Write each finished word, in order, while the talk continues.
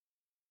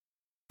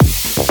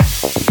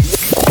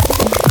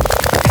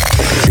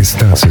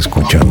Estás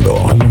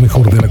escuchando lo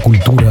mejor de la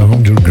cultura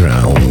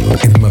underground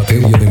en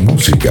materia de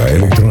música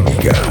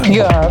electrónica.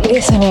 You're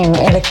listening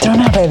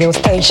Electrona Radio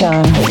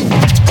Station.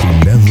 El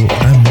lado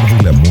amo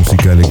de la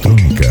música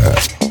electrónica.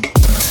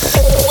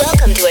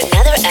 Welcome to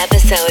another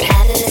episode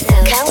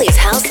of Cali's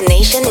House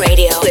Nation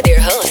Radio with your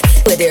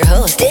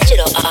hosts,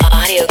 Digital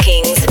Audio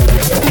Kings.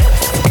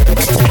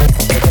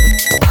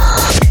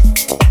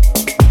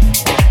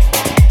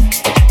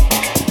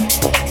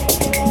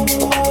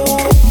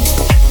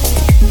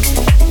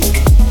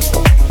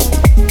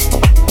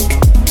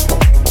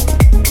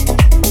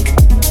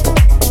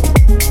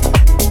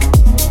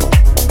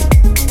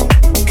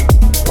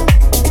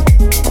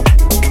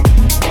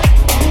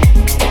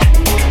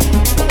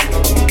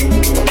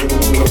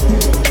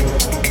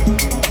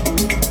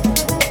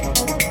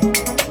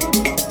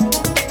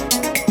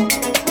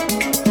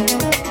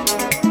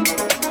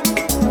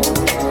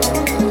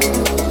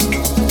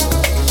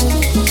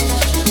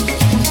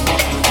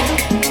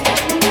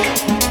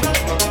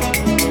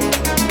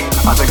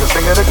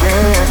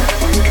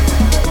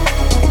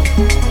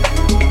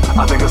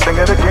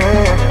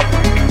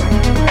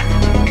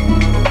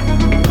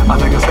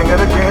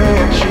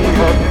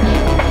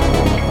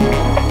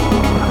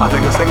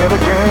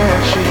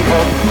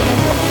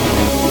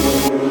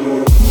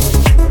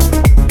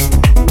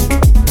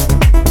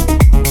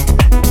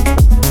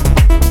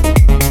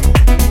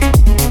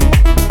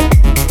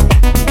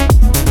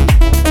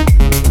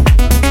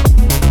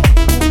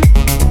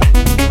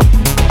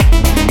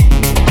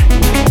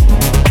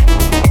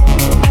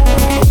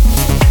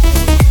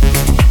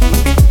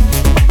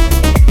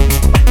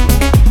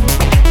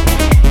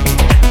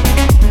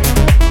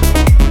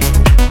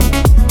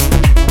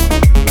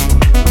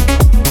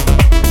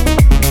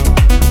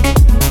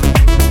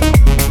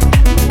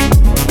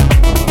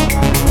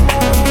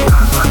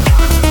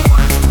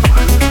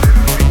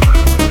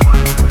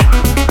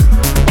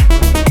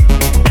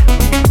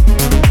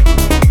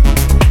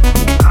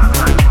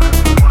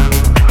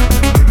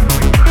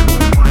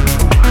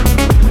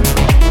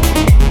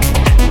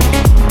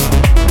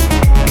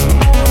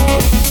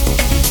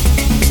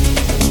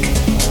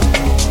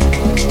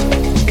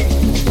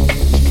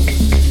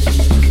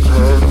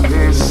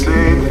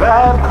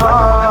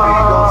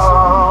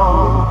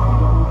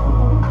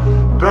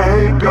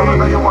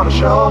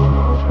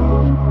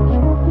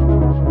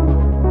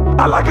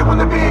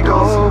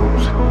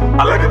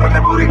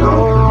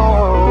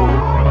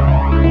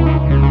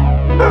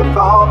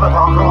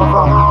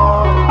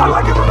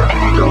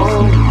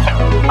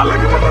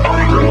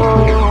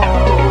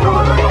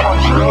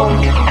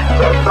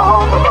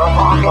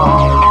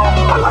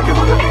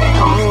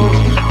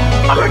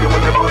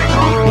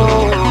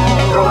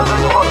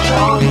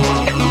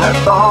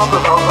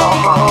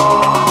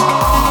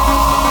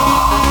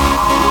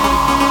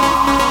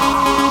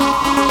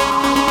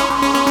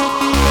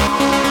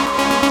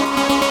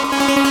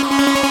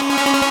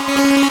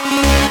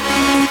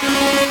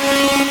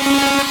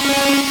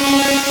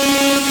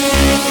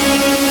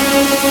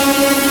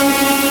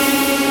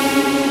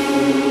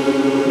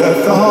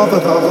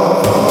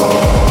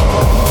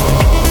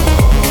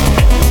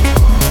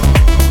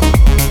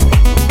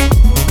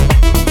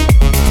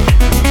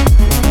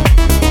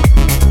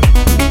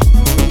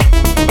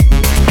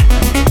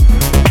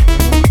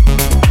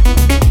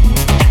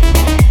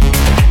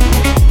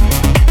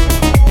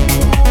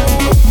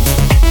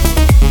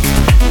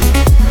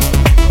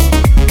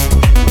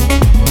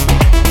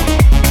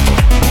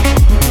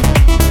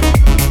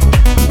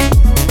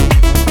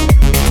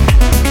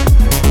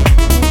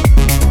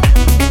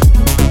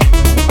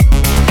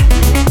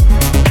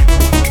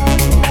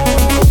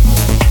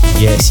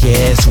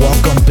 Yes,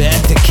 welcome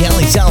back to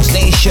Cali's House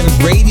Nation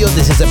Radio.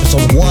 This is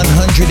episode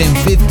 157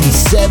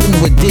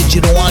 with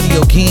Digital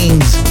Audio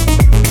Kings.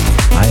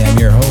 I am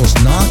your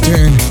host,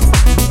 Nocturne.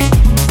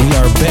 We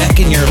are back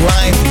in your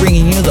life,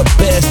 bringing you the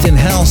best in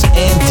house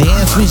and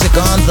dance music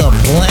on the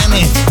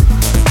planet.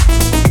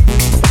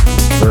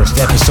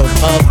 First episode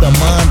of the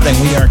month, and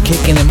we are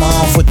kicking them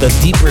off with the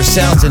deeper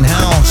sounds in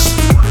house.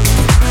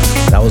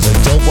 That was a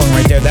dope one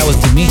right there. That was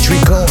Dimitri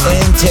Cole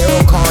and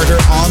Terrell Carter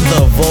on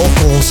the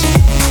vocals.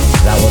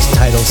 That was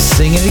titled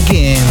Sing It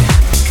Again.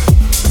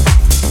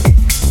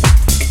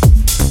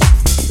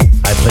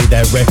 I played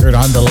that record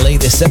on the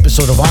latest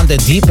episode of On the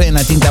Deep End.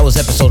 I think that was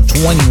episode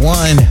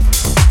 21.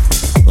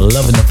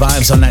 Loving the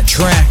vibes on that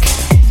track.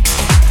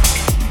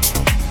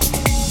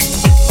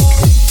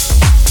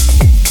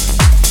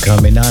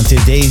 Coming on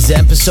today's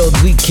episode,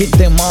 we kick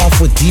them off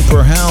with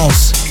Deeper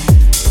House.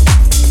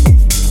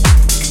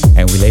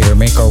 And we later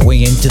make our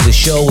way into the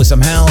show with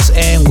some house,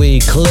 and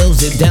we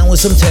close it down with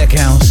some tech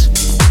house.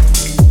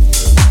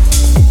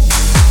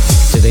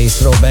 Today's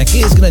throwback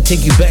is going to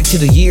take you back to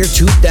the year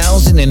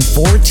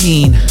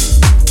 2014.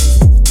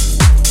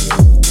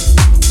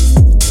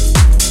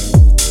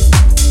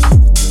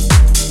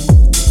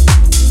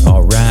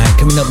 Alright,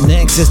 coming up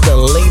next is the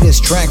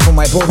latest track from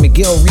my boy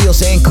Miguel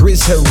Rios and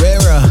Chris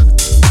Herrera.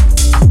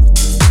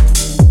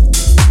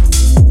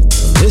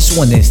 This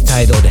one is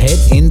titled Head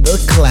in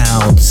the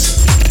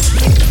Clouds.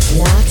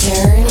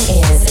 Nocturne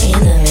is in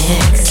the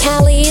mix.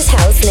 Cali's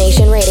House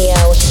Nation Radio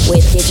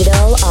with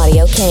Digital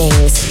Audio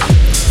Kings.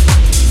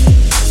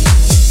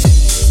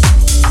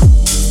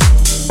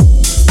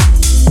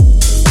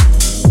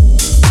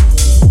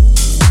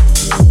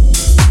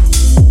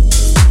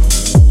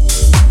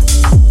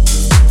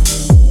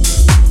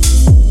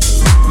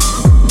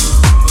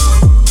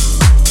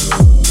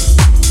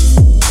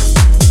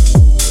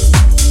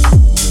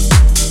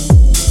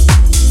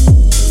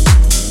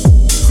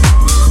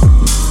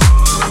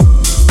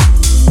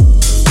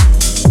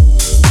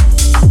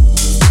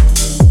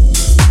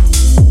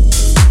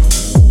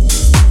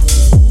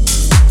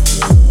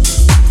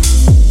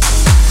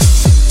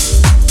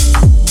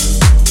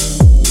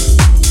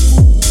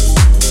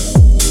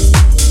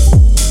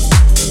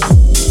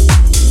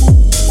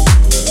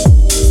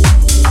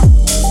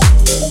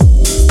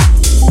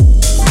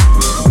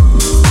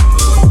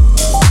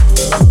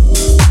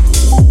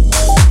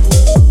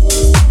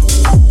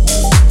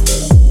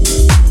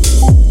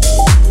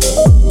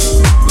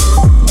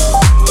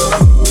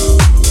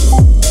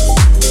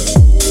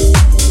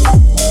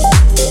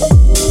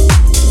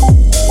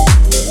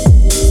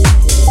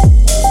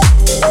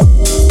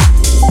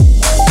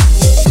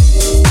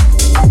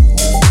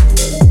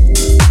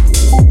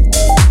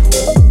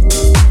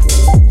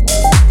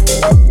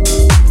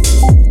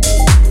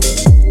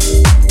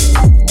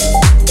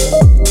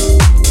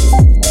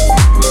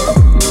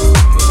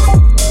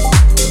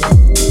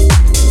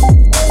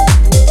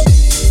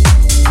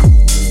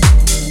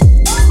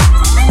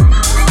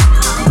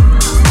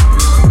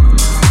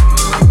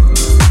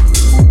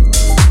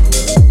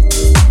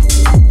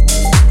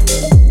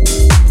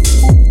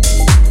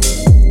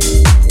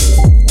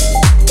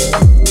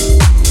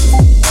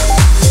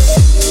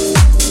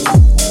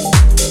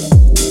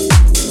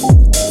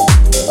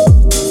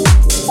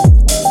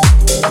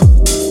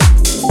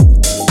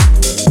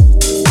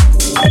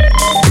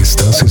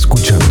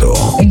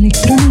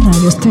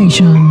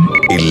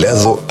 El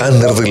lado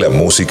under de la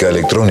música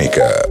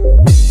electrónica.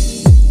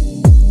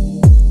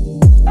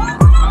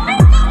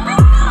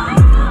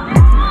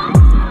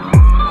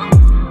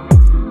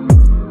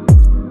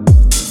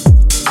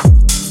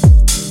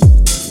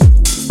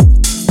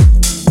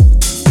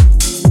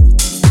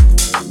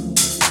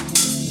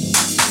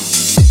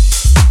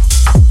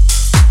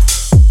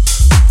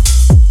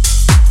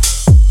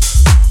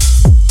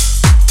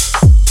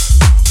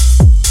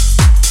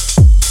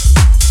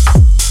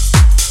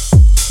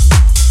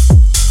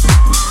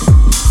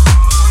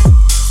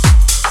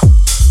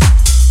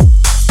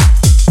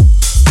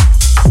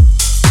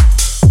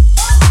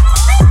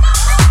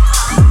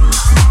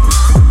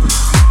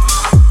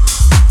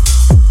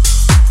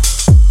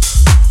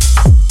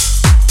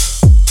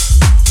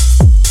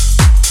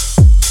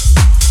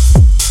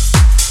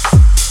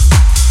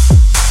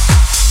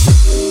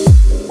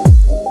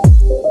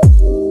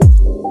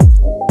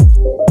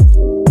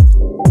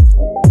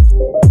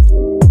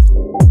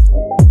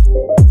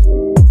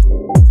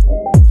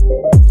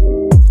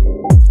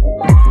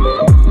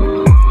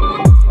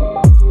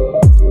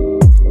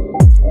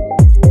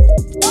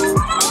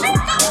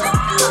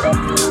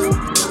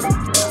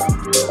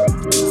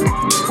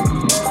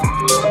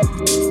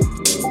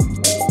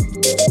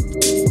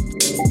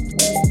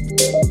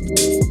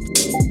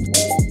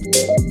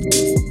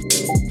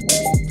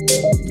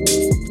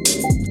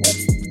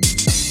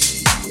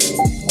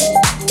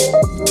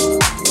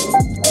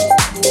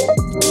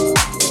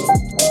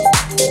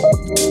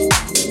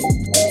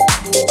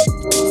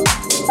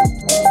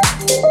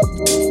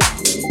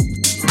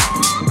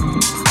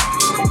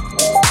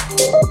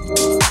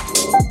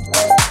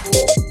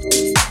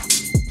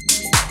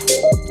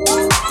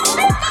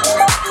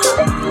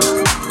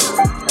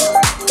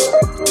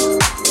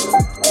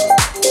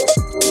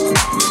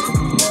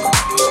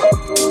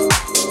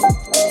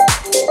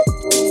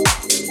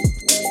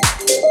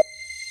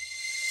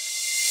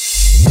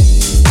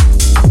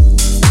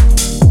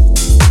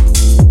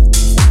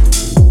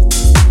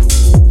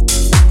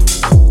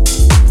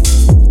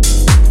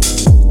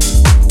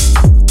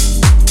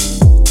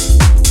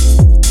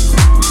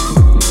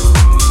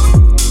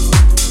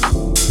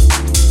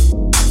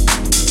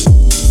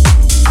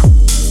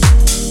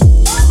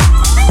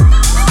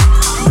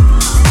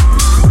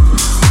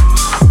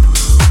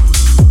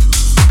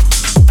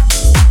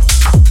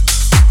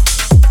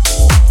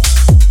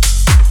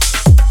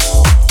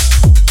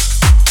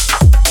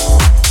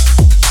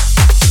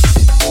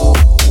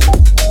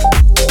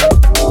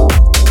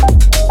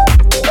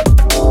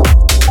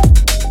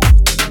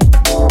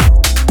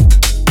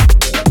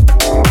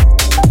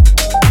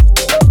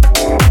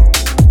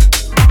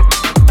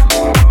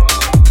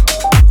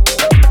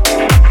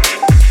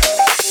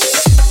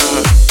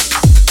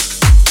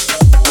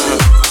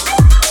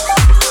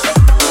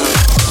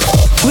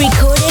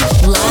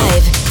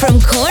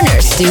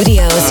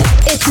 Studios.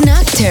 It's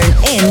Nocturne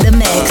in the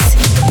mix.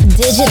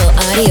 Digital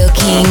Audio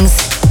Kings.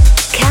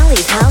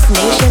 Cali's House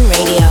Nation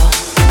Radio.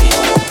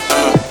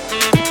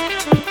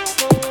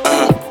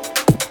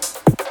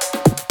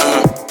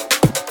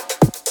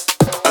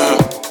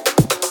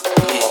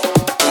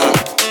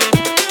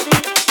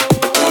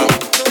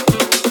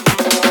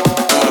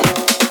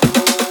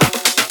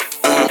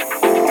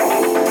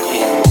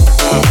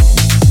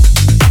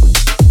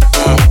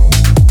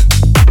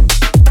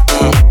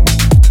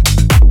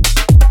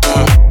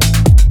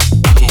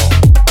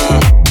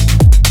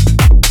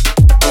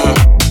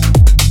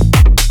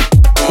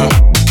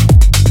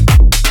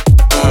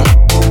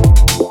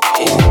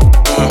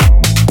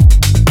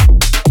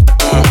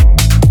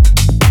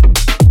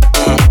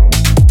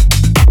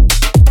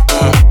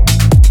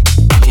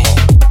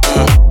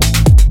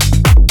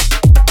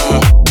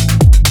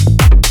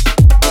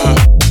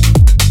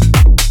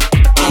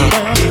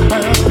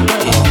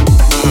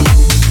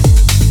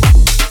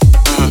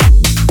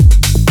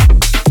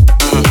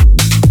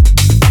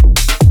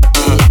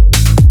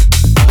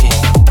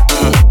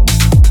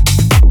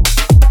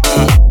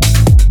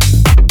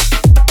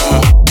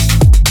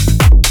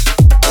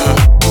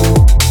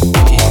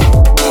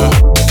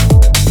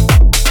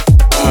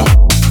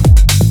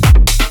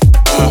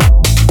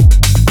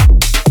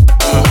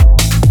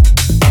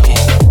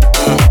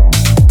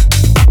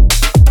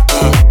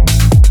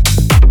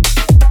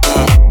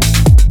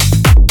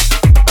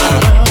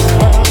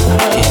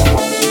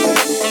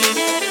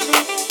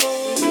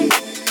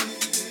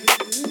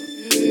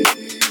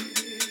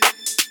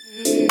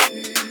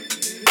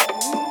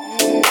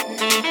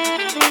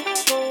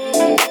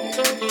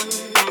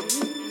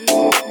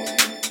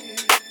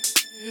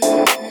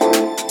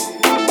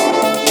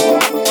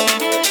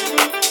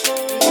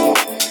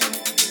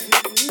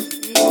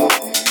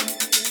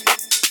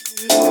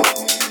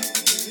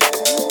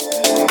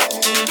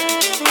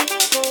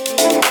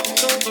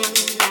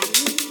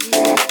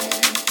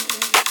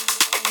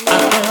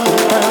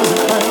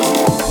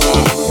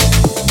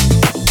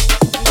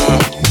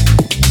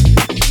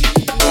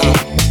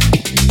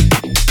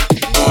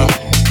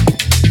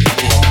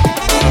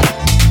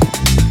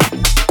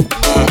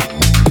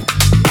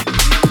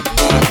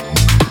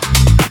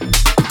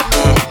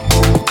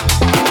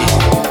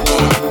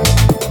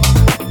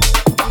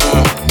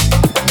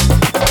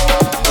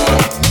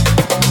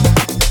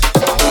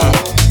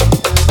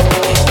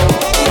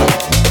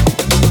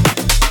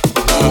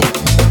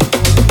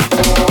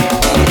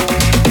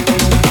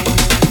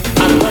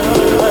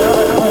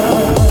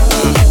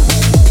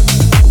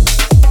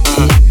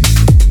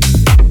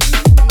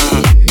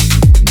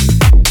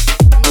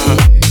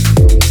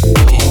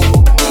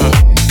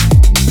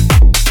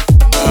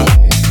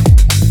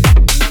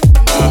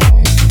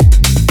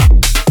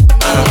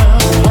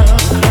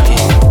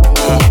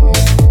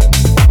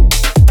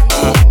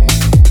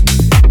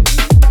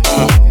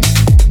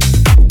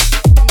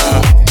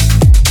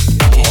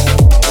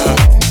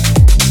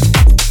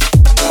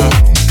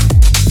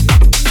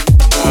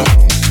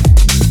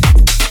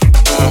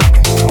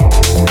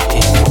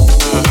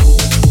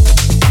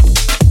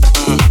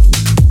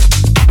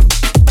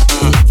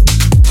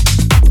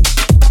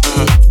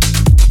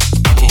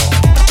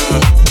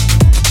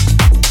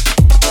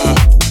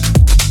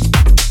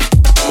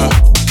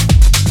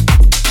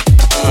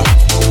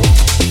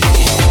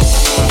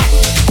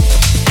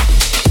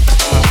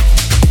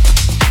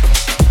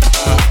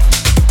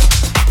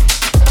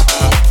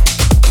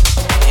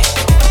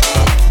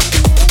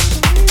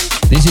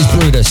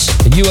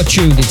 You are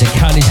tuned into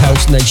Cali's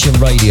House Nation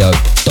Radio.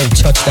 Don't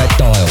touch that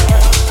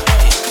dial.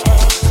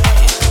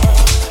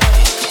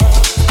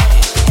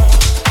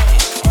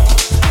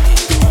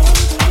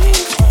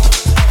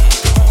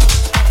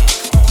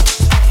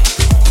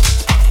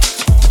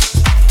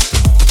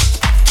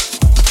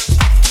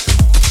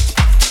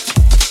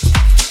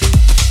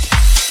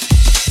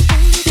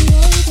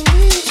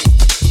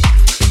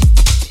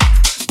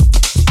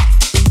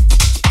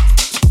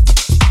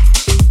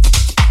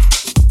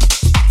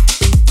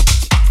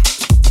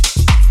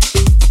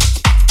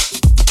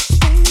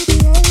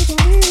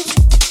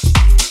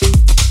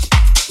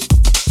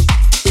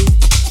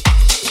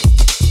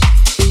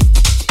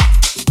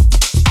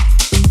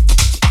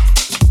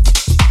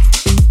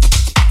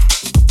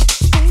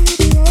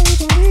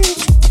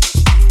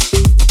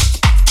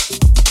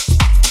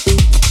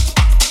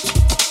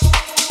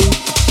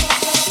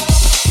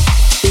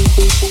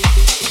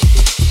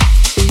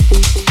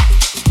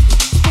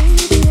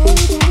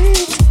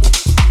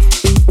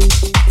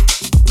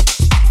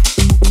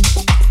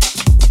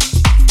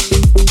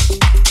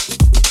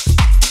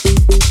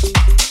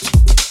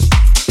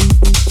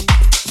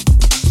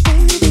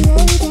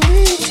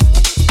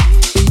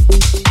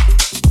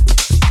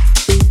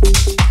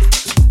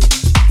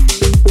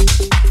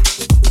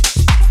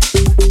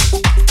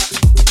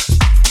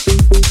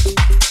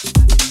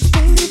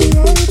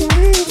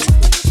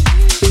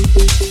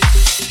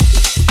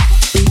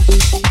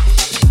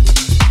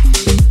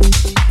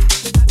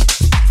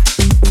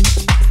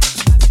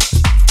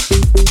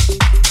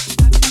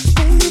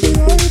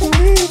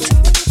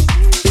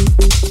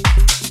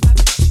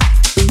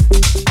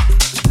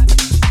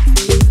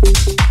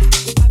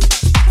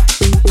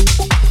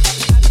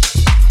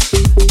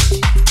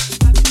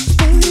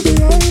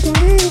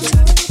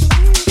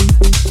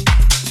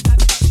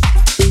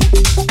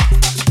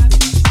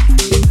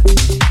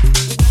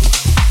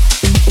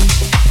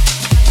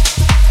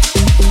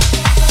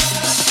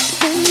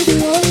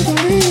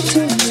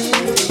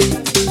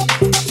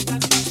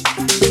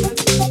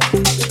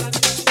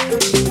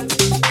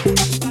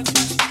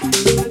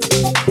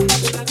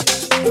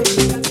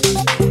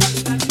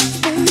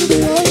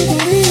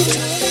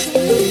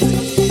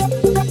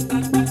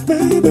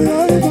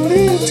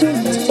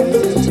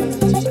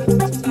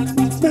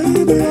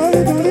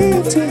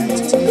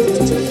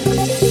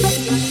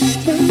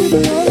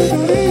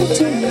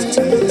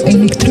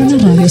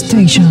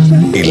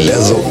 El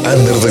lado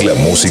under de la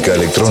música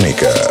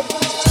electrónica.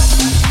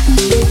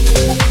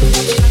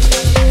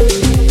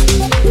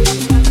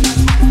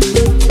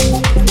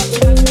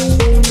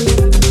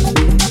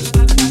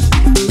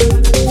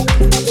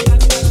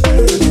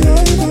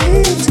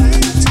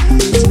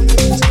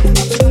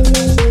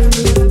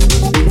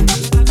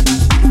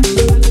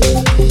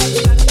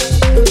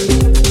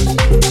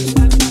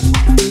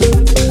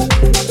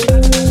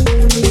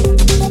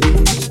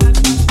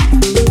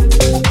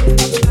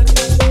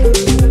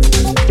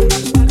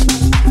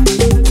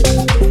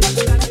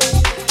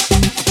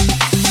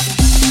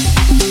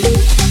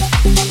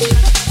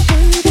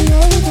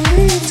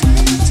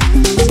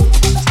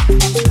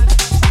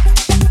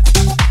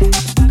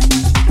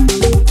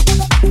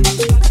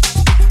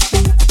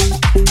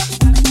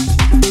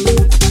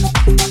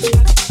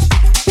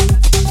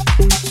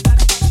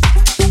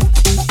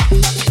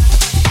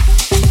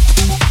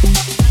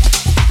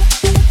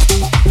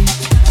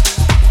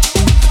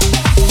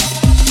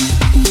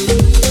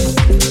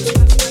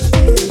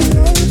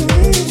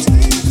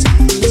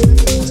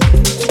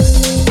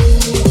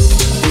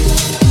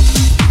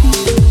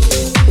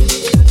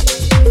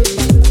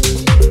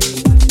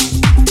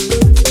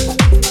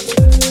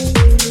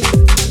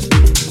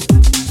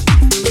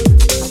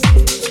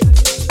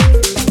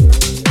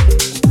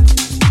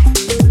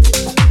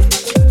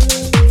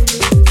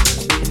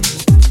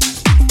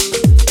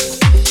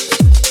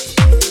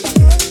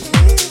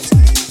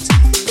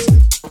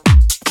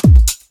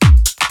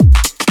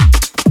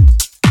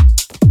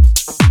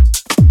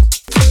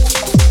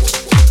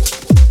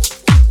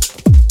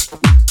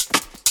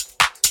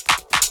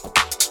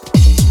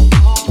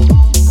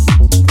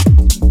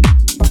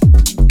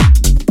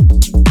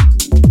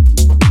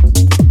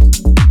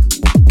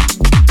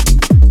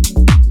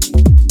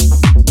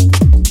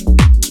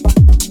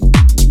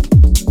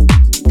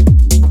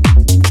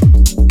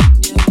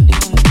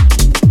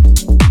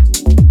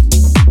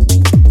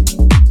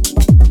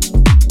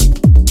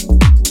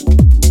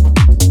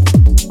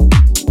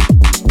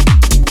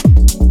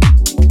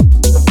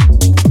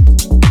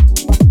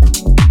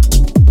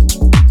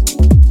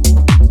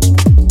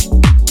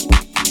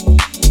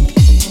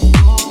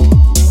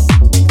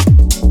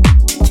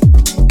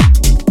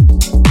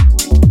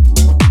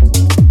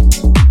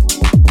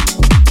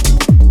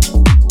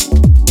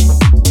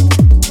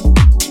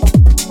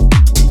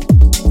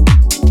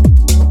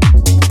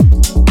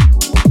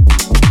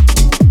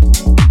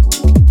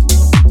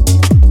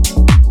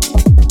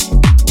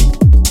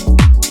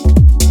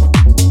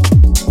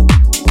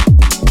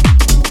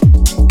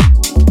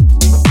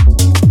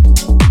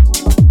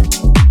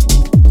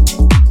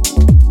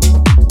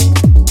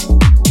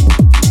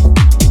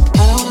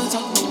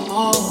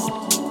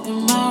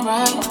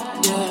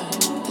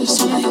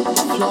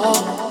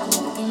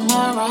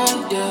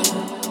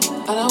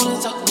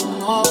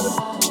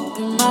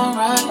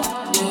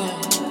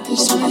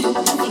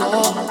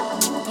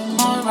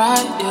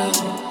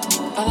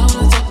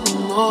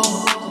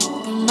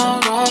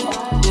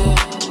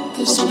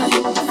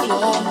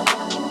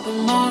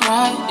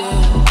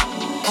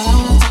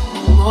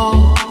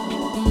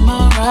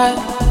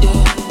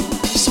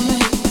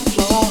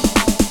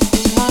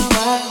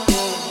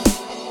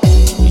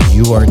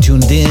 You are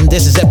tuned in.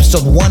 This is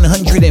episode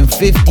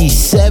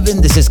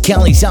 157. This is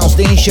Cali's House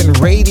Nation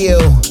Radio.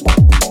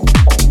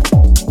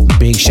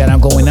 Big shout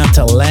out going out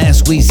to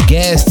last week's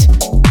guest.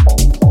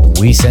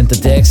 We sent the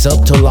decks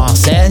up to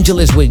Los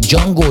Angeles with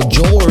Jungle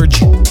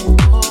George.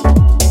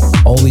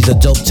 Always a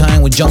dope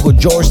time when Jungle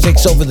George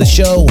takes over the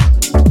show.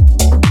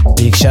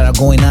 Big shout out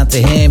going out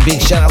to him.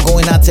 Big shout out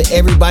going out to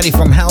everybody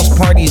from house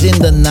parties in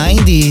the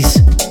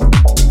 90s.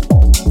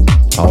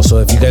 Also,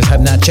 if you guys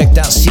have not checked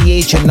out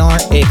C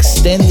HNR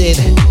Extended,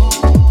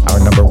 our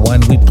number one,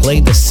 we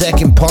played the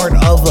second part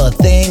of a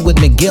thing with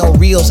Miguel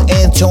Rios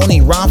and Tony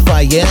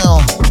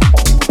Raphael.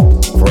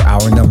 For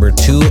our number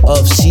two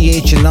of C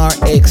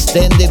HNR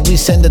Extended, we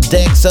send the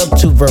decks up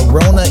to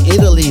Verona,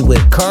 Italy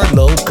with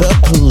Carlo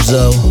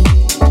Capuzzo.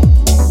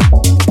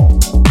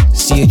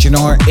 C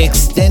HNR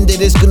Extended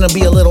is gonna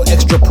be a little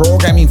extra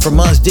programming from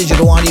us,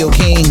 Digital Audio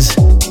Kings.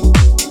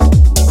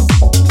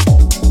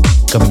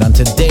 Coming on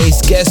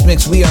today's guest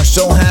mix, we are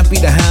so happy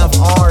to have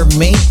our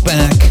mate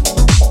back.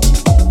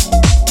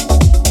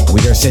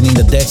 We are sending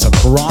the decks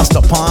across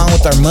the pond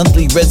with our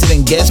monthly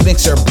resident guest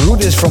mixer,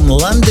 Brutus from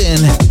London.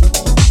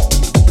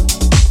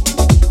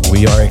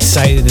 We are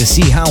excited to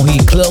see how he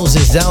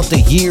closes out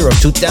the year of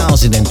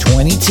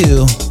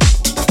 2022.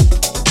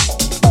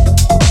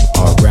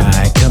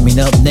 Alright, coming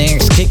up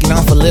next, kicking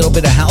off a little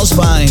bit of house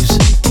vibes.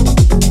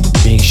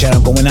 Big shout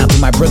out going out to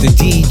my brother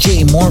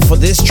DJ Moore for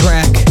this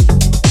track.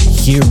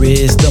 Here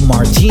is the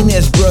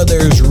Martinez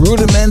Brothers,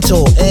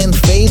 Rudimental and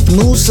Faith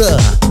Musa.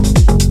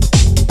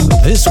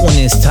 This one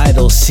is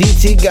titled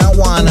Siti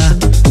Gawana,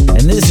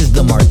 and this is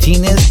the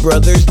Martinez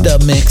Brothers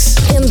dub mix.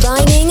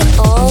 Combining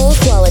all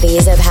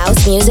qualities of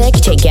house music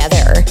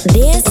together.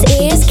 This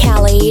is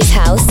Cali's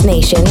House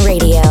Nation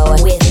Radio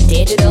with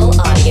Digital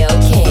Audio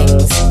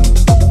Kings.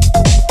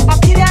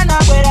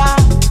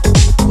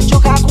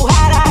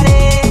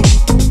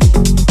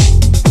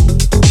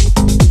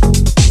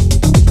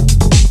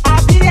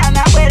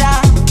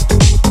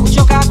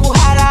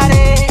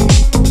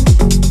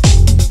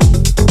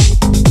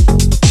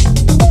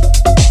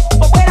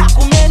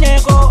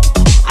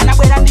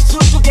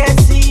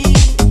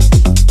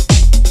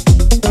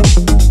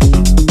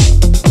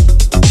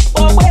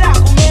 Anabwera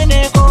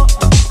kumeneko,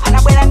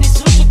 anabwera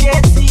ndisutu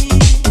gesi.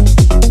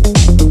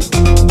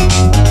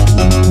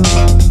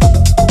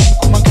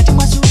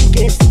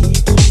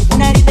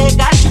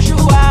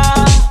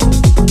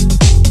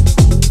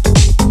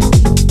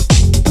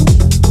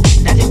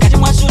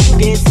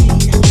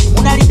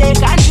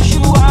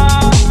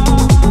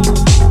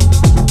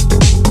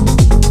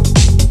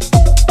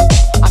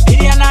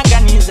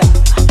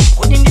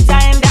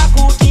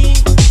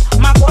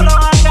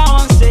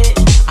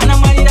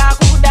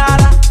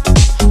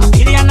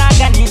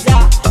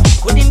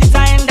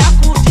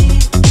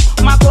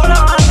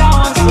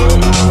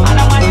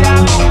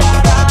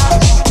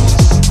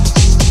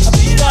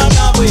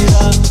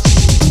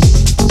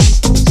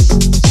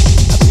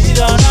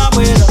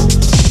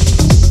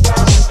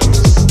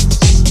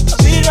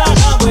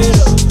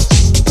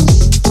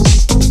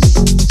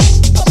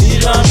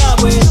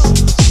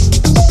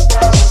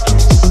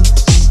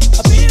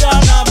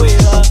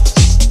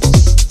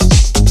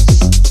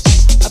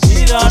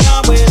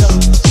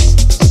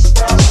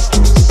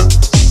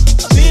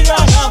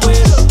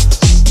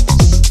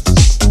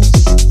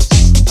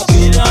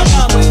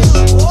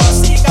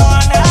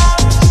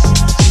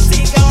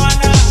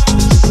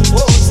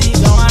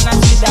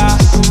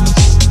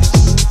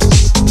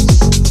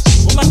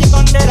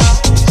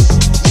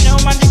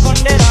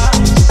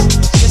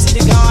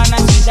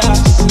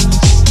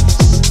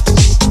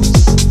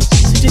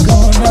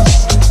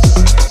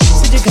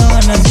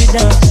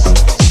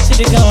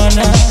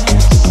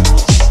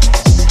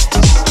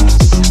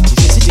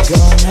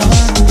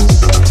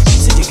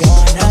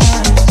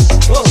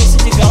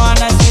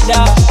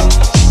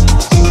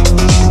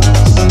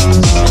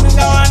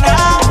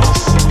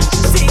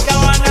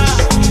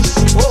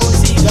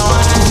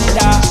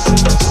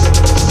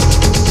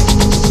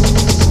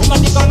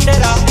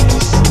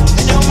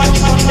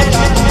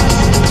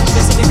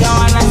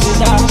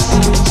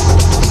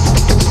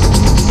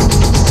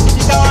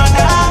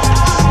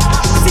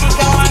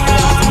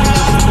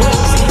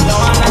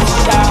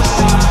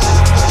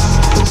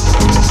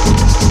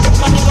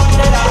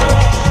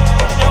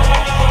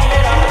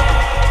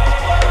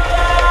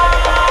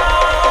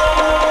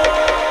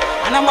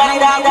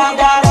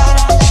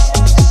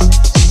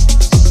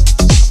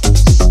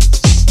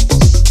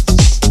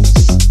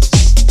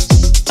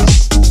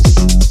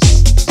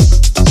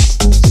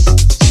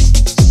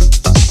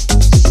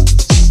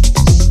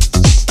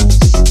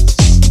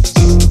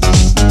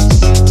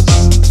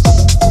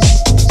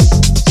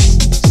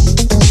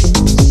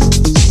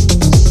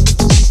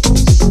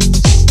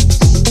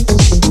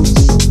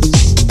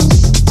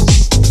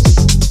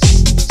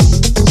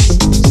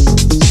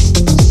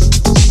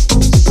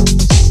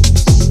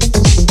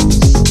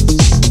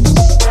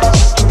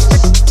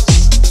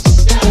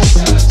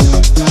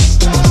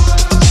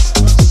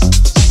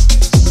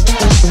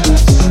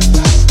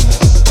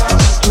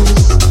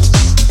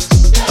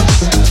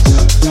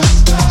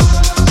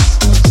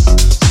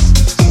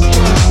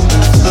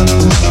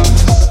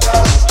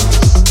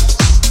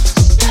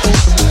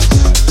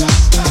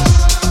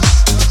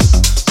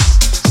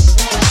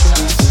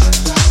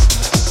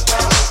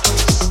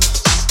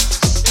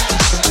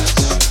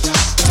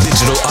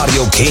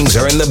 Audio Kings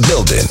are in the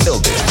building.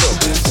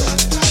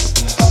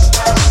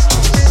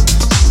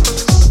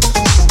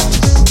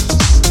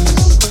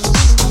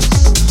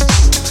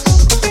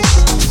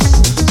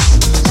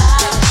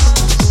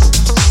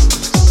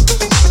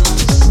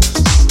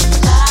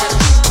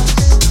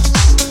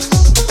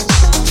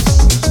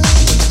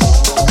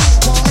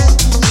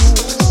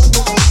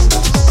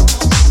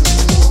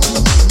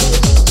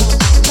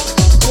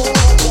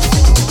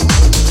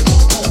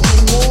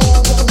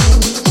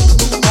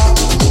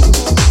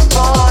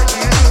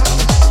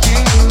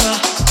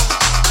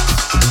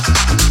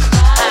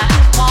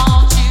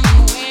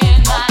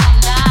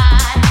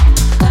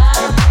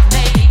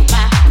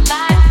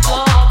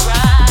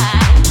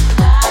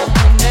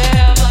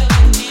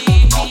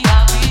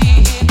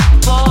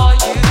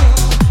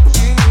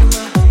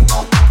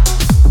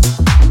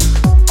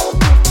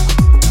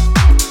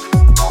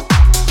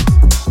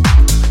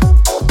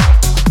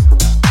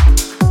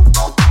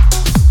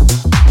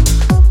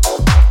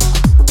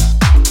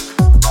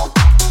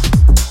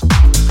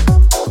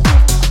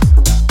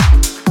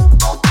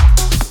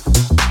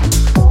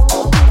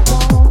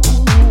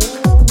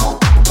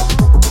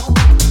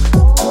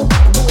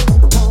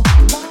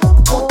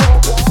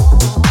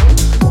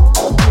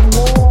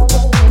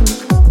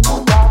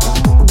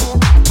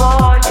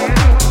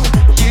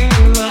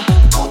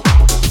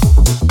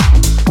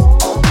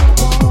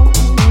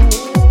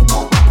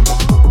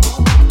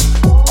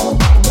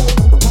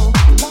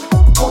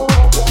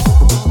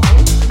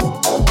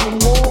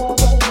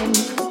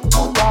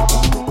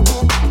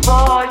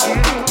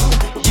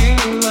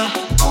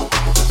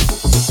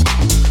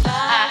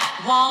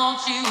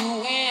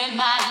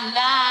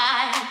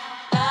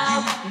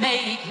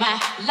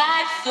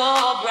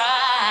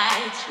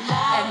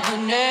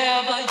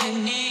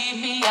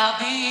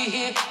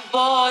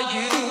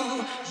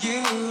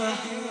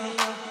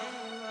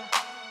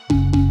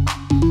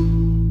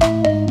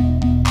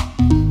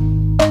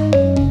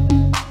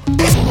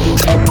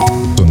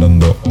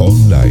 Sonando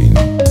online.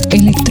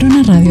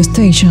 Electrona Radio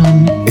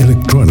Station.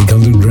 Electronic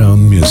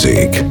Underground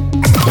Music.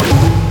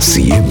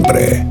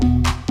 Siempre.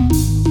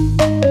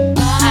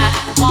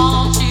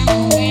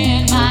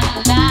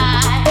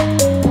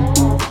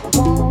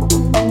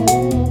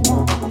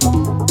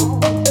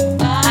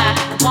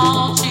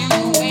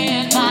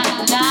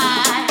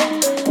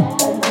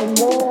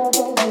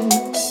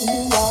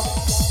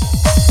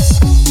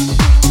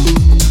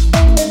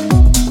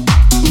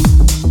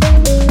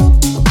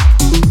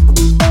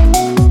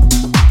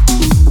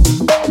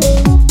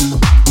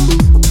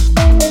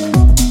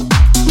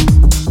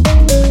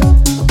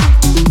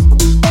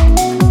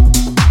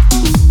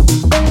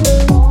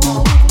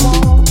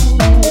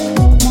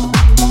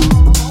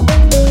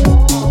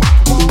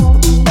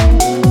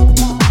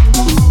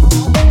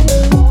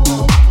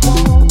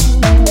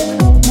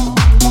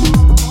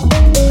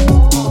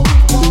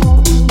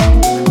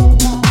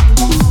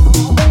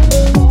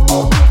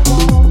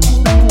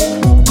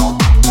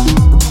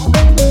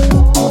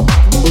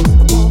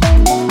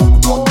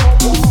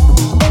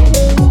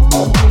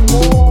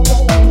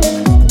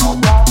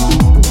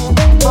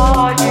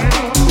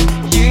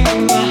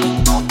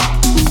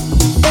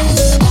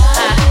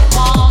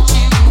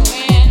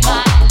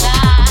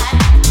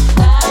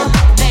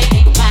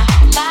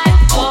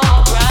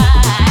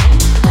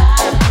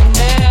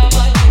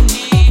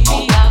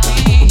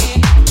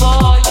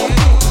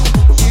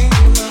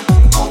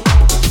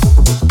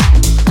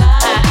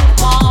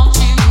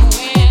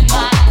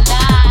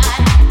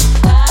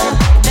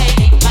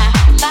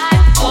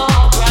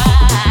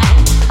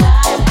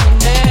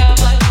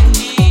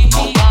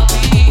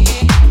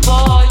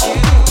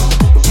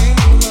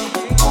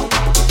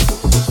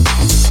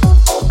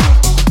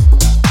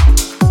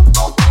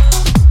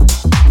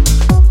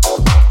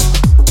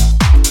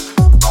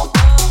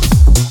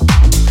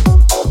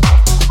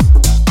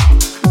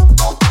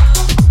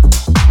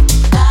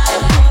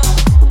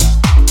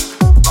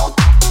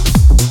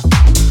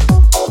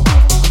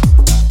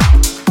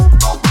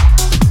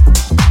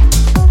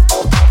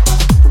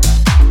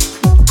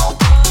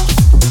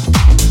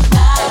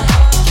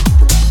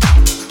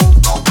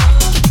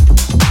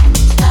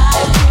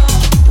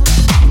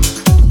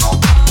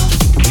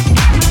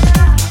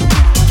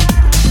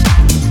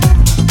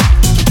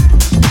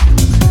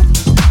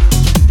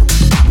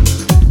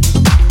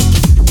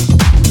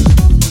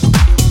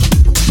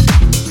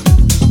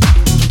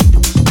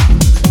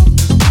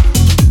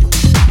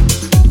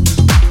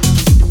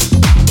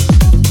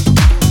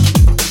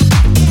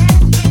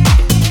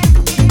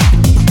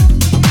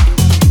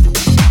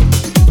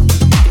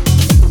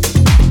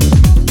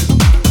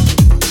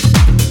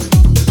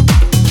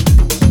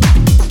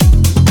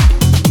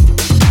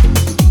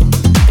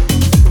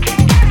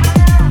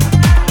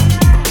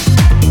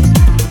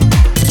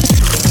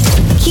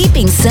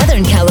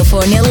 Southern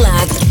California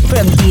locked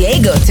from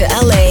Diego to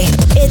LA.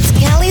 It's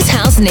Cali's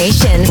House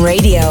Nation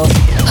Radio,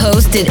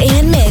 hosted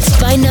and mixed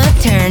by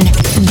Nocturne,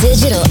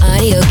 Digital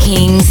Audio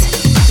Kings.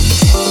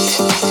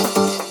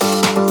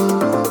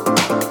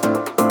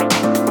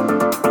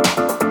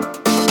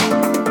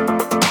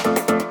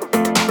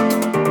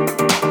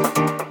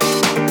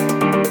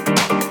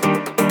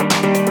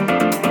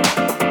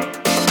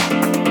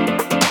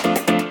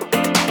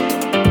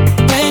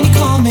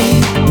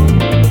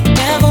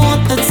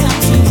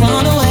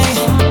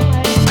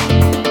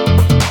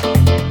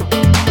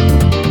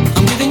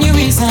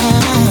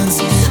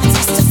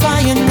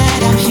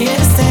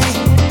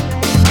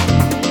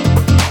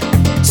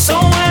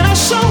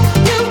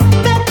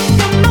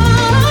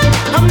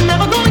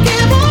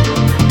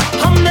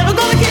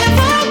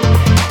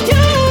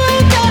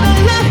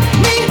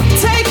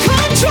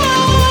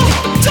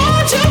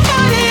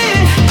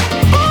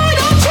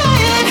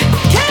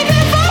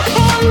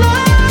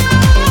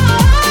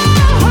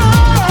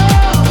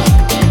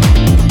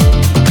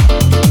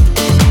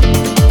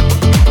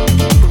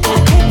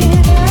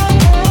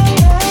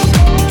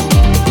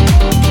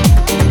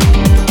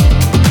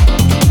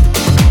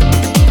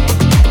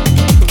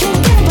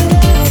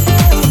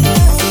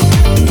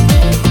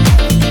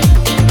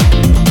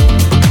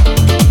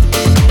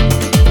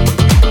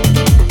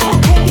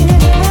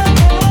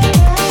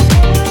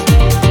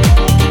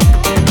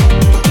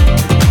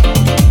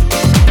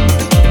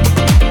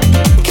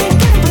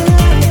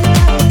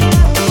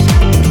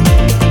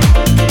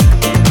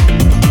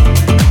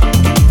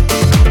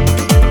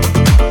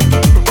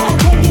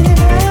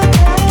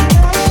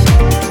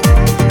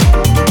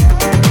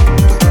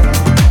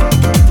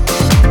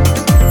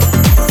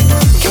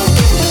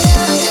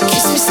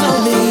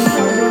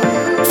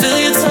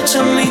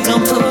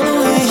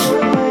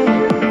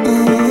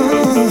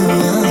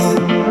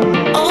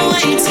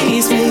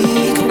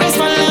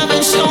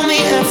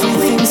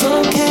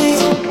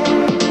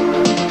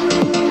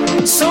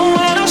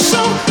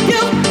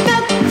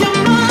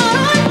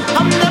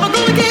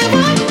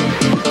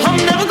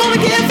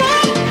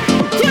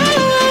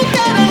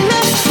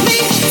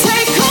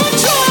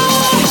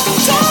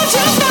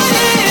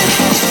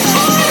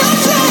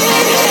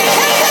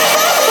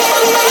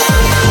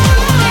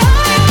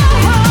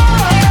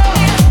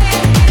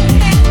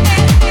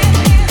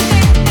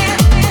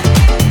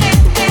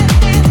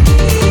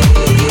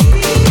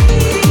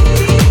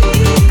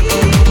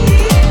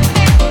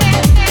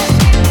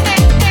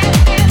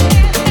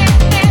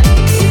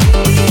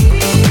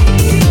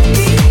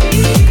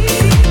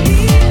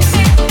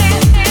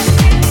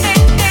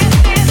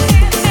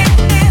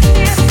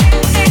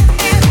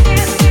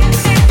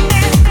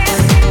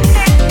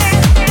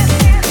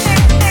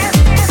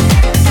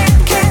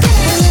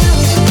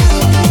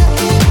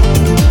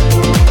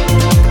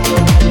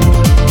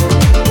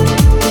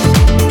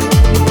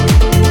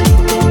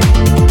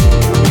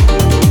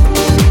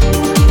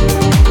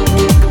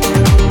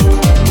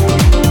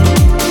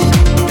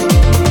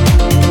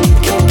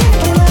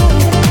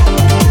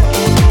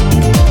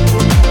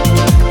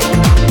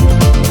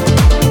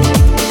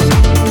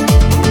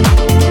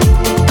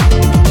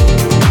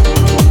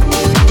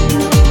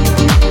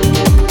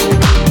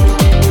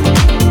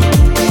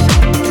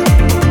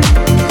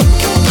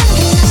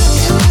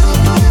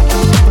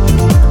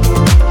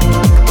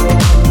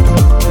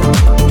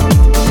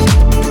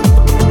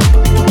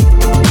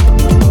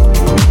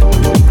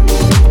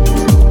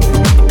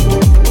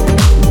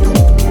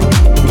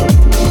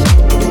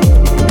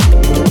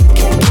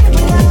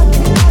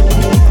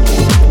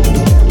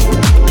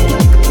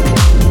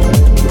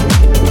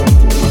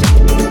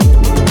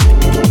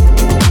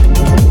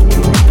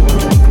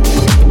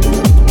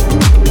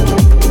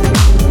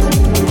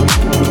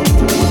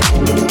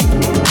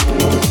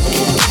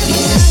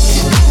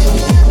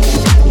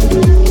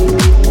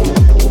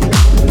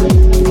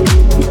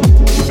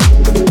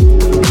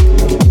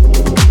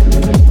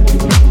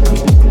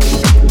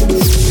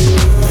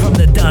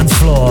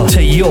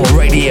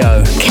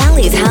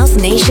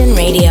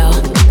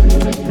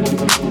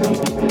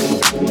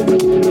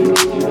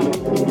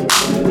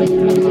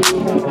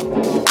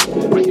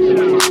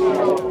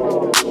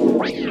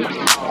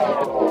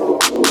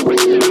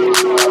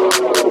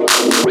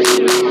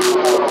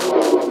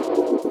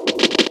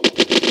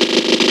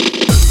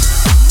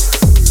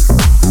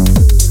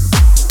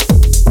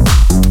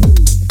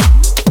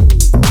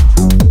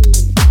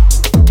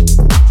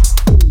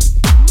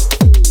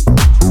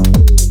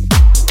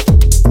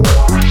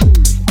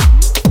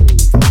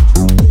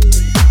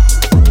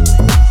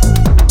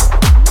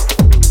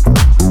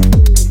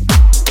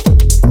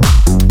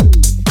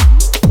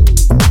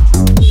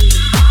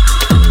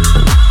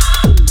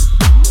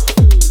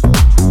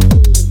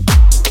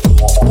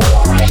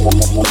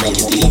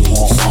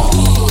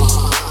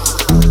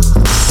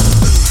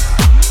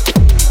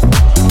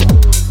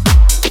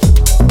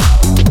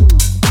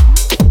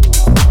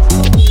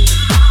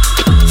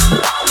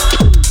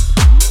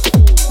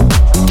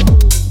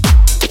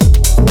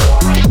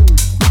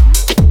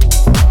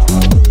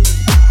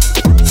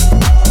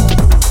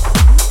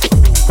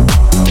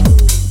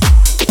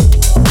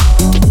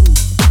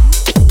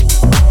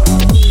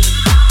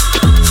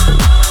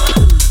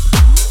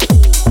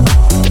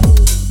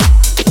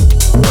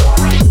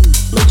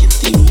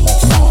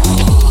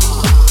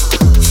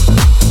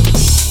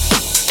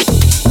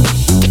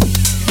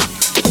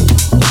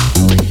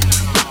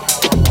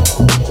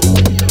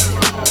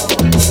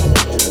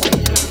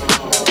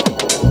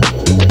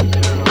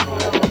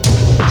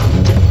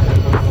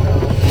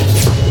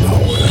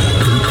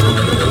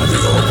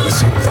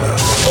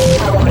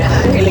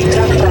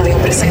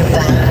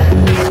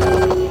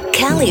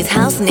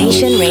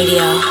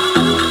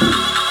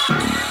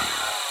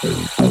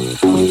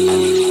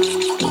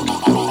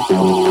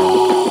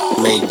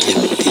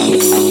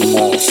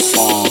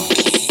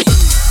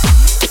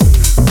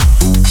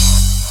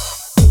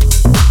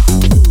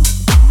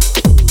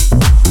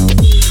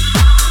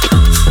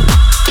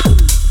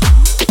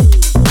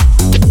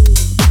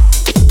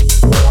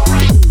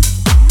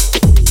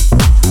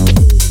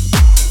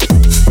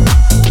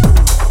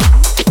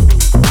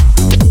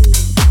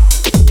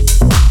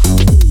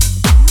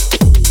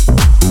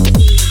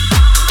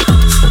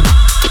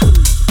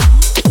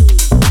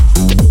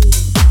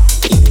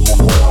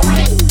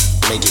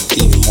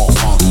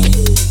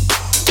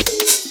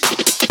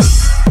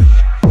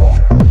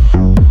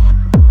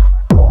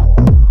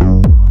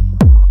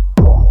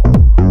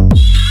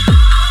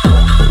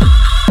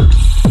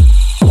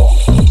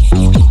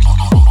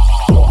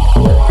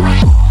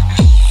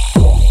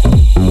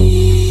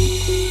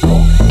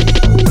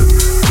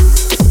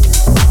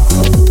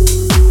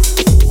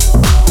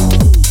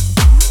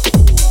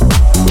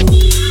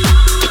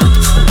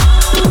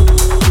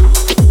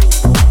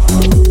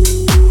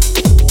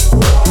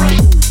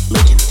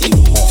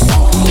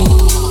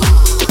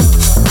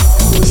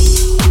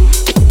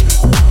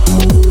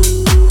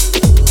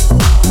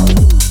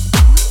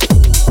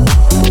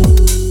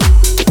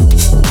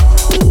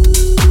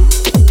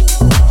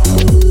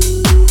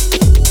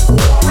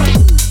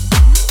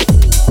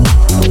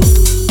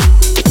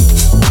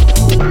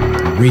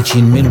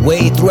 Reaching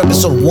midway through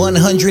episode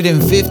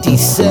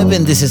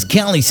 157. This is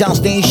Cali's House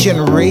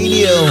Nation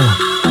Radio.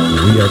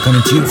 We are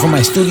coming to you from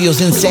my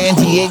studios in San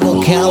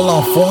Diego,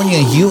 California,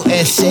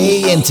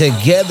 USA, and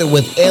together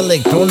with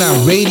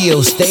Electrona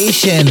Radio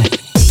Station.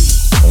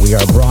 We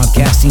are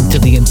broadcasting to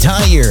the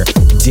entire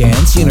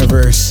dance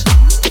universe.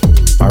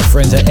 Our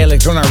friends at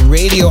Electrona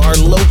Radio are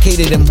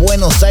located in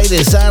Buenos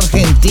Aires,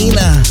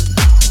 Argentina.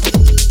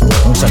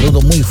 Un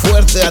saludo muy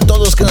fuerte a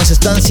todos que nos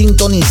están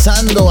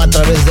sintonizando a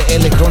través de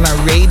Electrona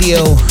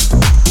Radio.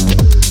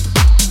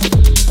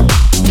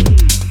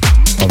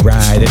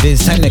 Alright, it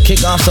is time to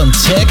kick off some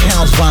tech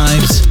house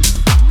vibes.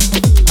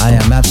 I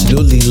am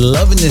absolutely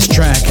loving this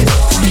track.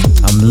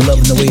 I'm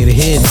loving the way it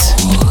hits.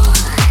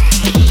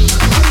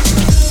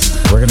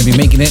 We're going to be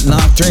making it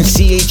Nocturne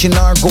C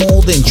HNR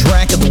Golden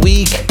Track of the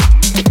Week.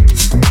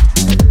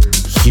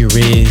 Here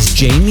is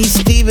Jamie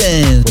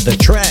Stevens with a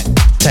track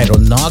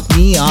titled Knock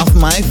Me Off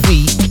My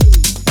Feet.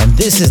 And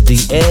this is the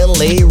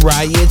LA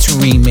Riots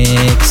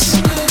remix.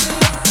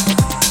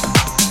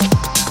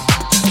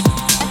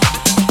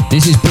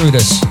 This is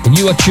Brutus, and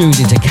you are tuned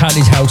into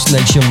Cali's House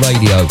Nation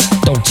Radio.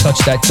 Don't touch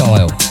that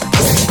dial.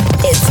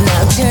 It's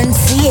Nocturne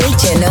C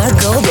HNR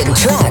Golden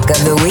Track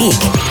of the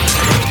Week.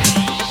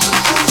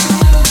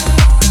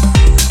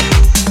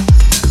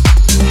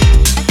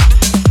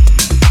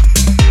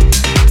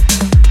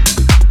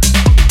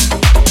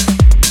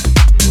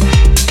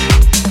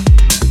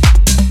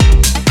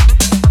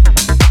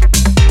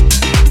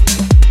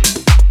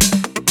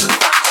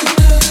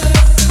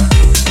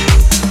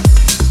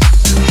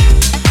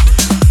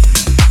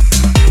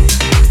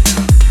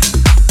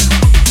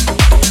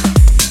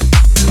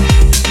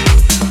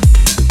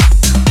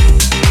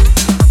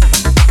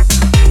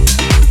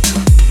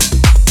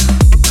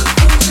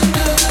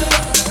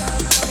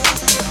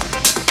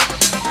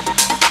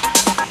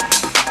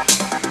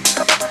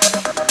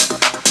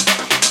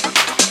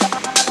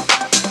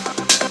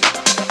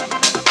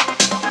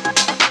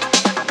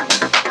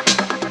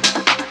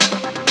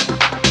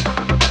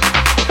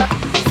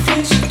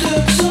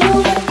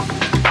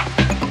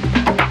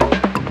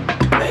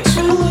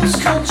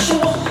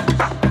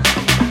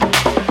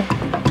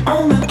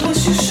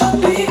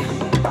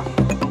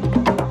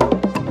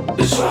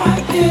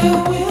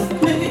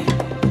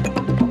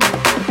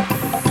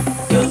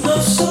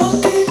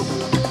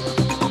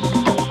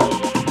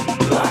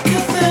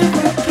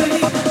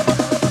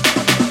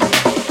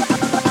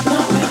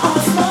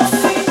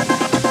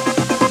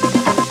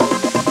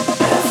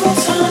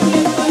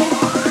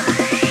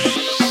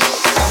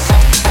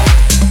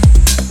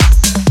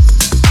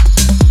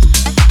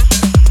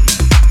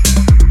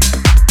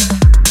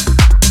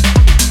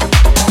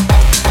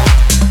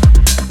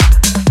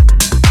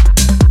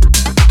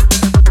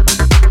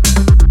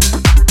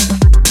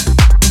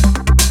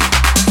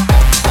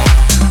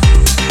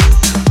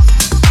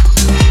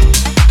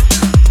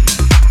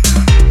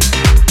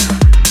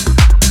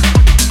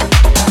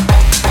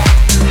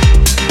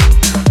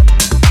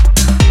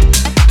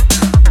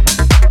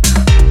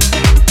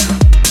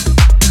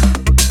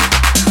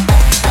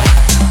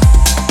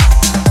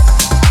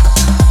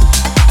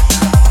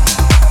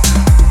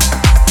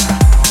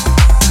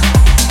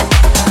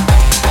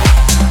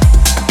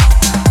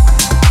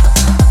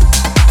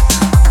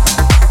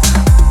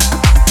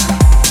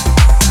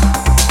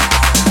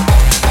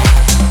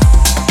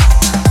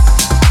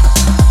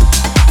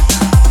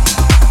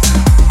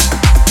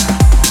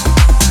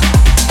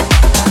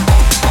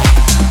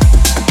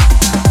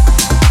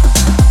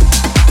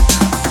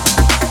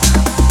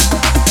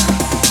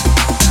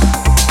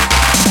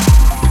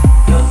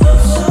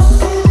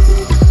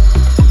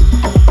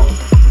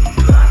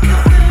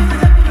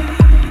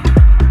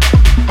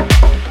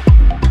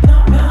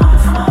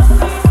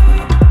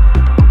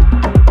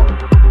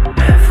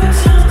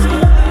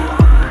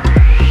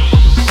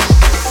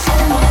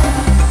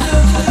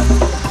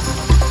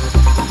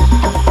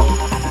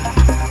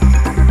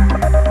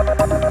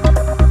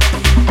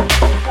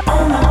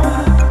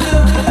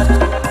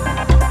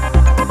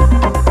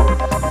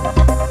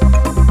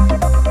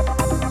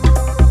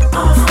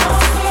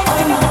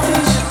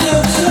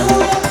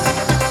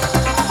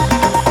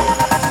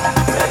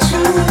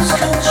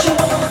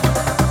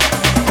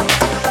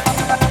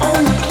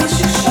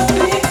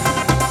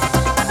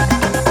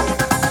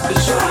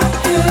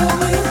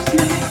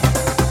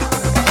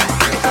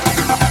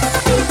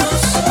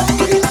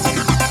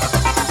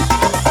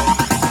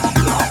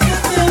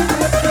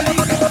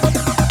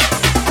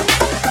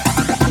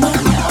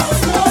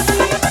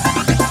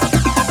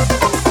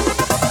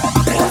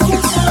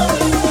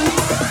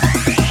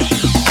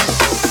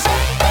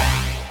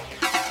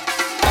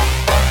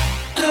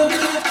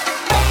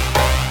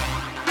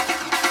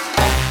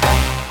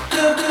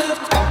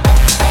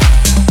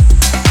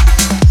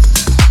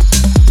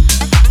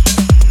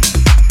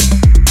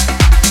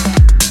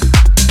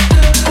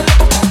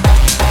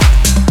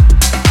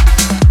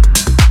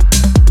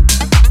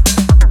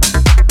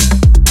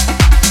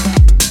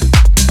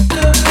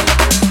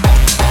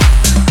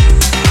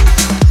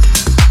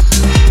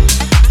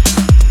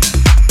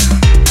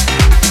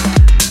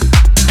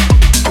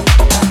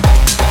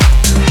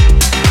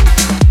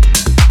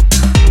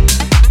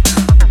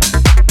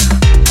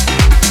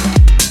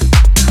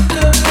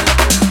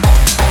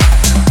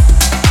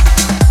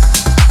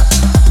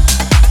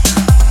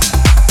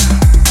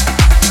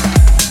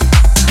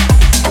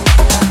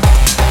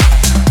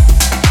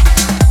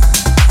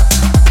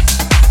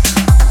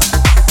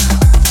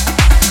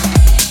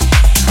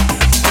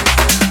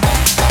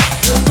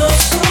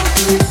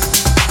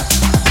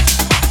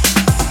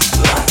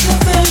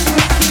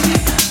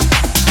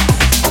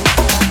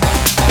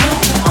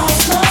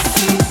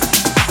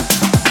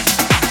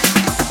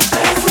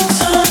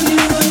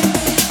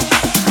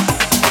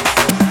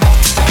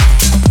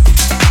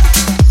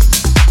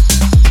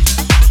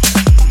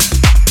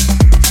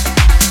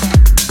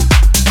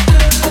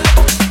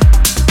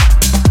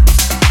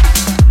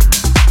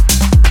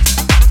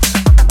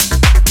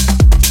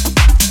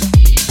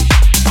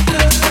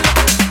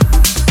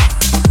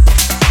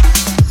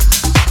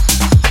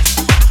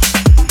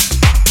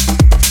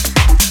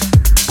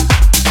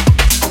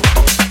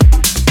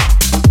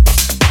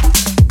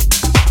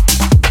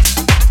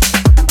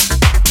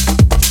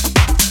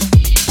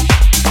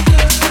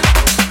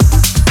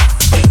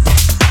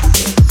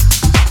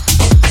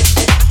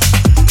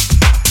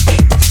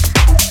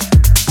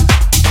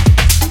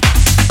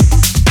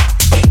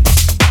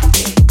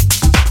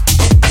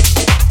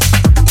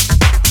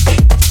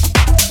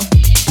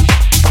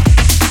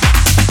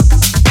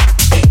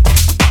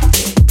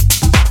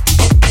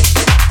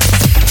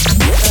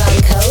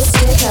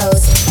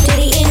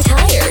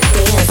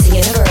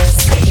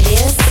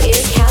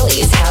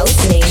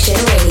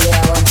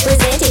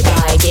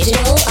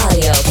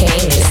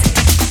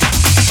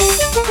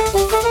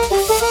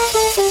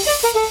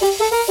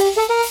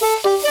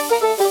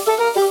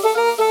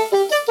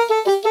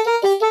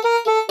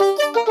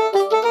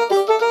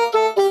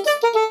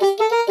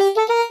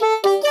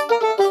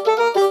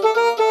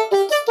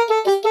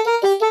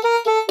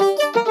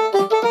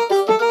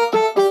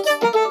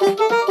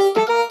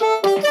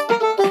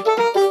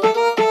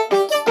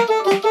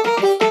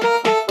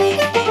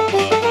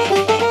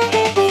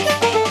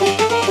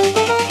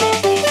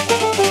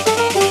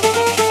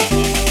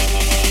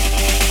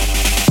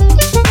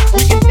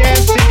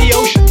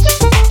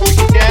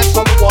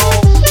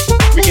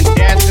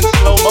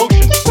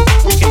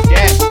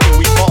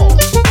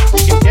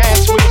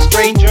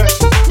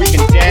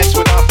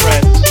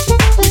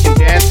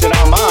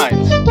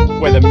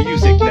 where the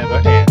music never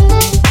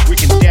ends. We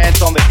can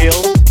dance on the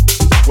hills,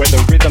 where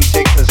the rhythm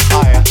takes us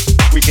higher.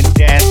 We can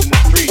dance in the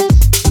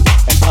streets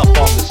and up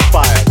on the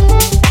spires.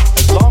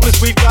 As long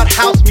as we've got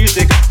house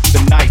music,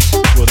 the night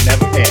will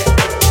never end.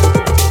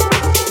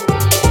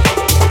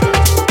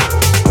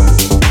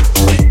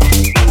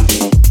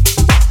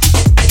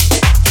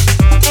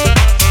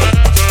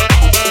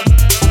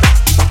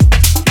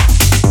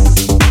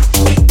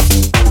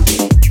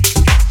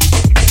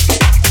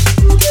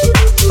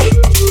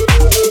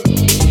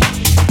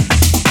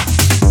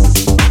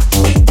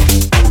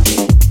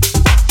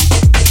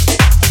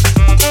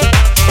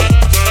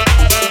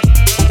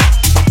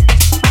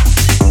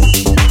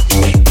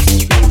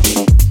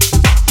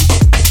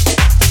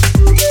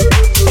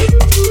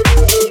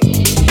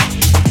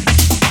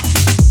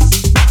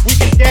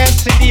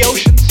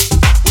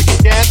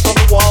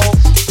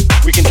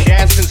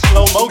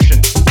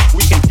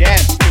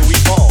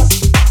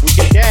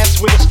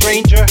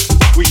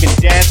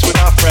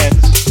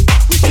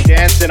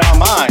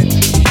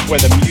 Where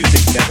the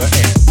music never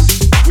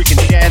ends. We can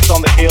dance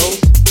on the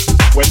hills,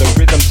 where the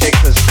rhythm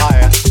takes us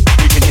higher.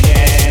 We can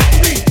dance in the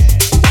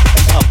streets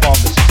and up on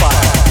the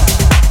spire.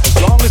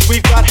 As long as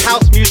we've got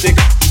house music,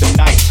 the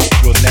night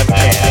will never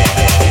end.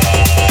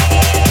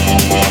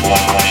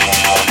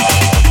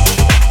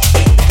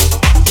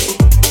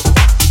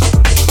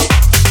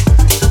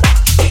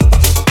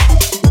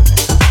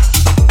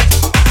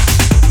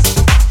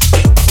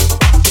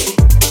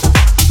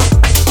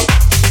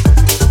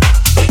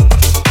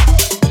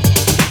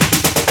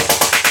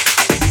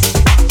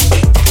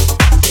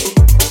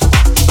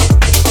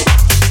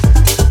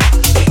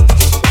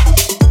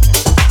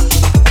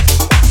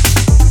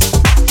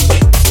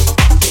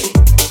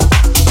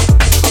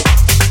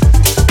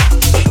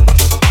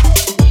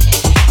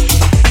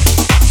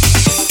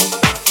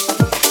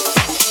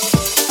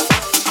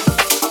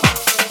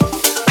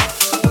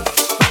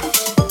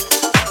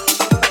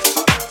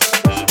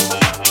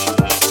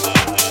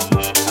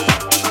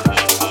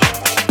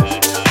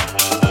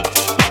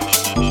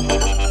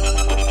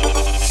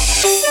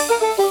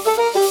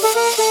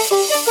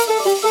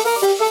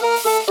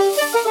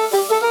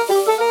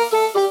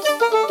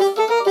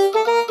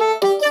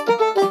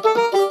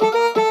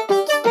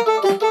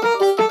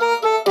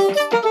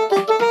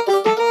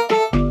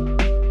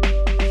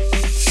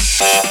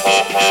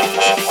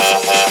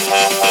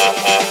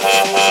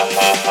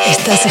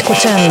 Estás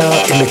escuchando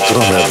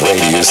Electrona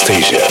Radio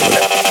Station.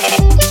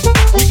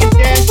 We can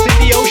dance in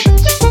the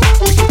oceans.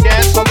 We can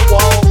dance on the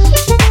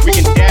walls. We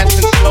can dance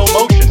in slow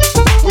motion.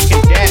 We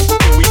can dance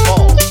till we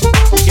fall.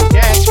 We can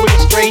dance with a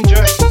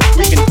stranger.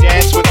 We can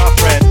dance with our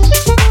friends.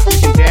 We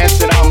can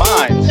dance in our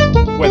minds,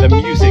 where the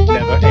music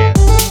never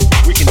ends.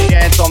 We can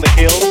dance on the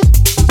hills,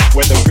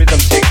 where the rhythm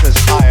takes us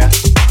higher.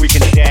 We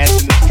can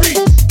dance in the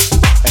streets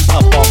and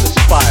up on the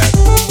spires.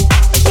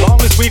 As long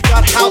as we've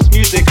got house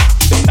music,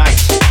 the night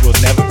will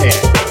never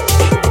end.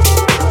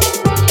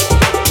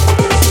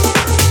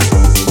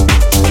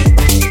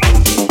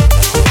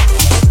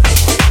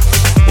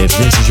 If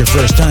this is your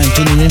first time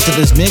tuning into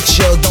this mix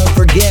show, don't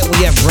forget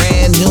we have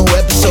brand new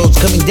episodes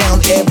coming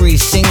down every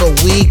single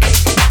week.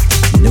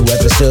 New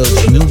episodes,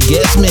 new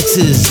guest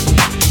mixes.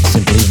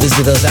 Simply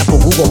visit us Apple,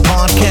 Google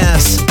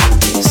Podcasts,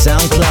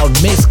 SoundCloud,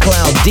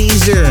 Mixcloud,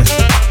 Deezer.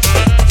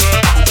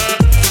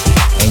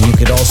 And you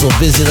can also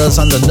visit us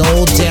on the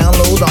no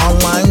download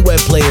online web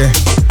player.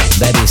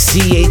 That is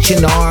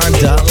CHNR.live.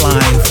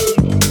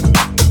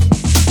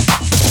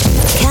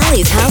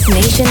 Cali's House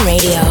Nation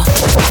Radio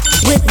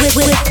with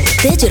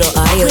Digital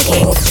Audio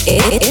Kings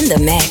in the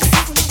mix.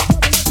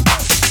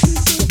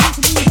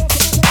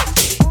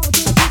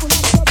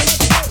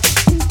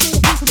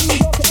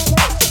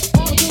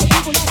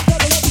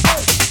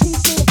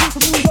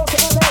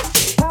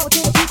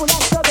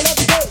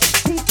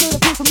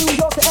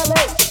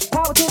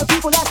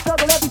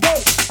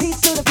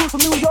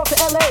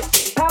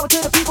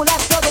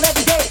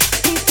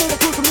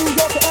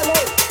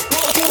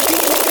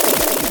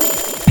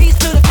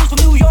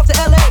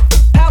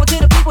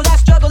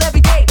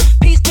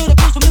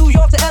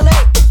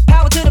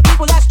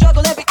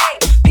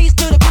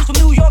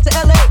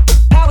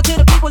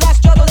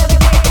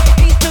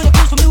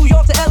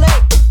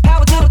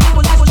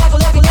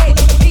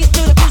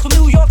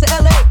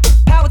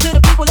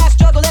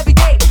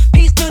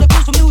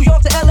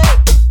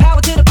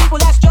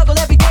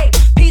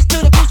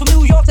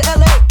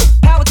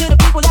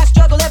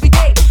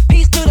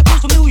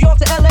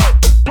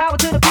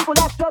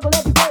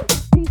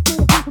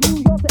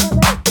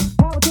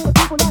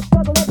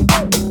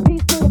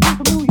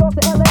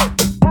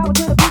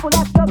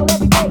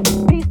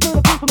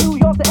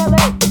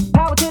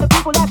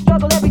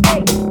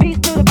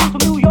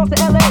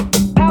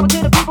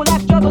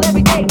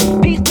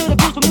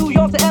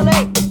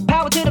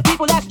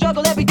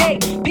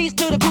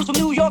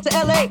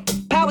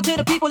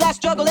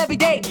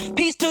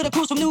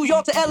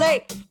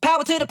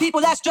 Power to the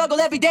people that struggle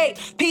every day.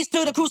 Peace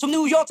to the crews from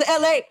New York to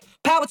LA.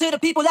 Power to the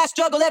people that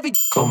struggle every day.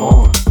 Come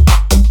on.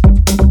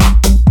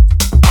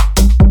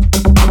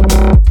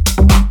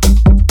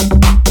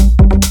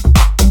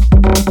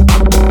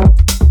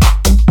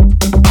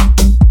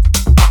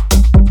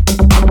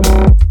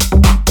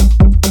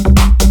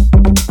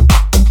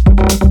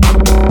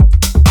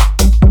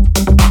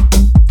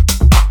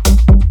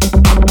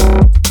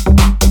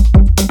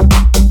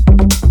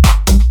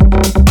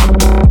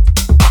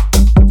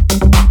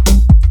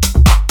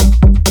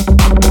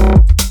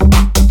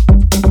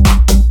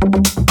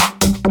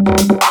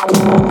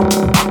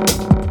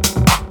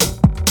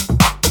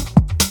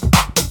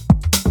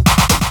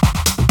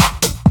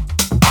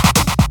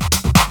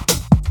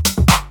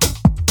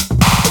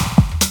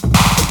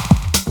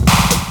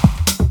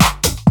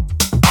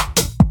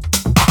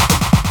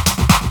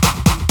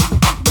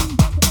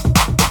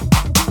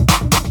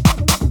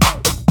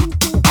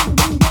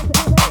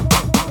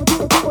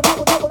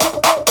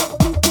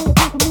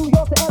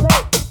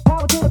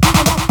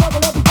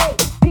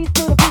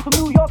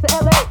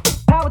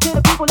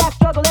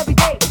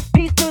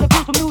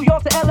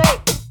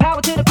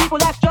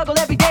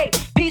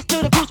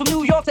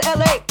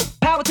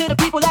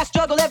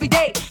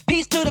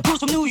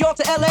 York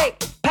to LA.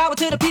 Power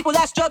to the people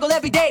that struggle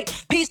every day.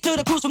 Peace to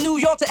the crews from New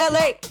York to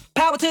LA.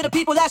 Power to the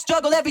people that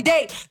struggle every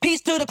day.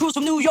 Peace to the crews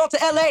from New York to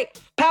LA.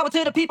 Power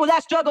to the people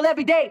that struggle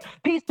every day.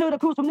 Peace to the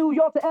crews from New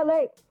York to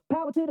LA.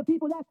 Power to the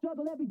people that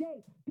struggle every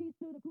day. Peace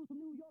to the crews from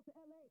New York to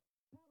LA.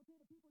 Power to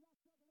the people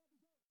that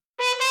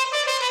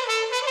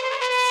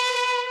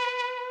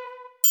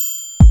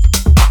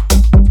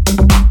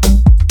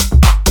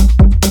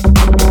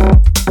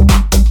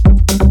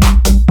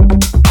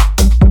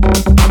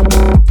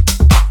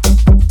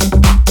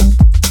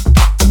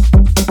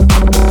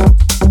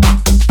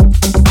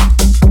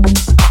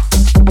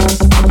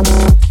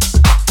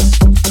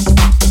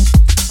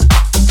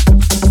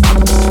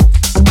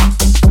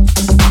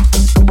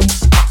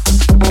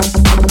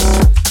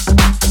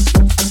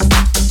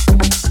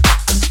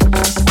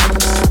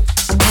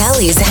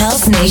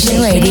House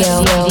Nation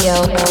Radio.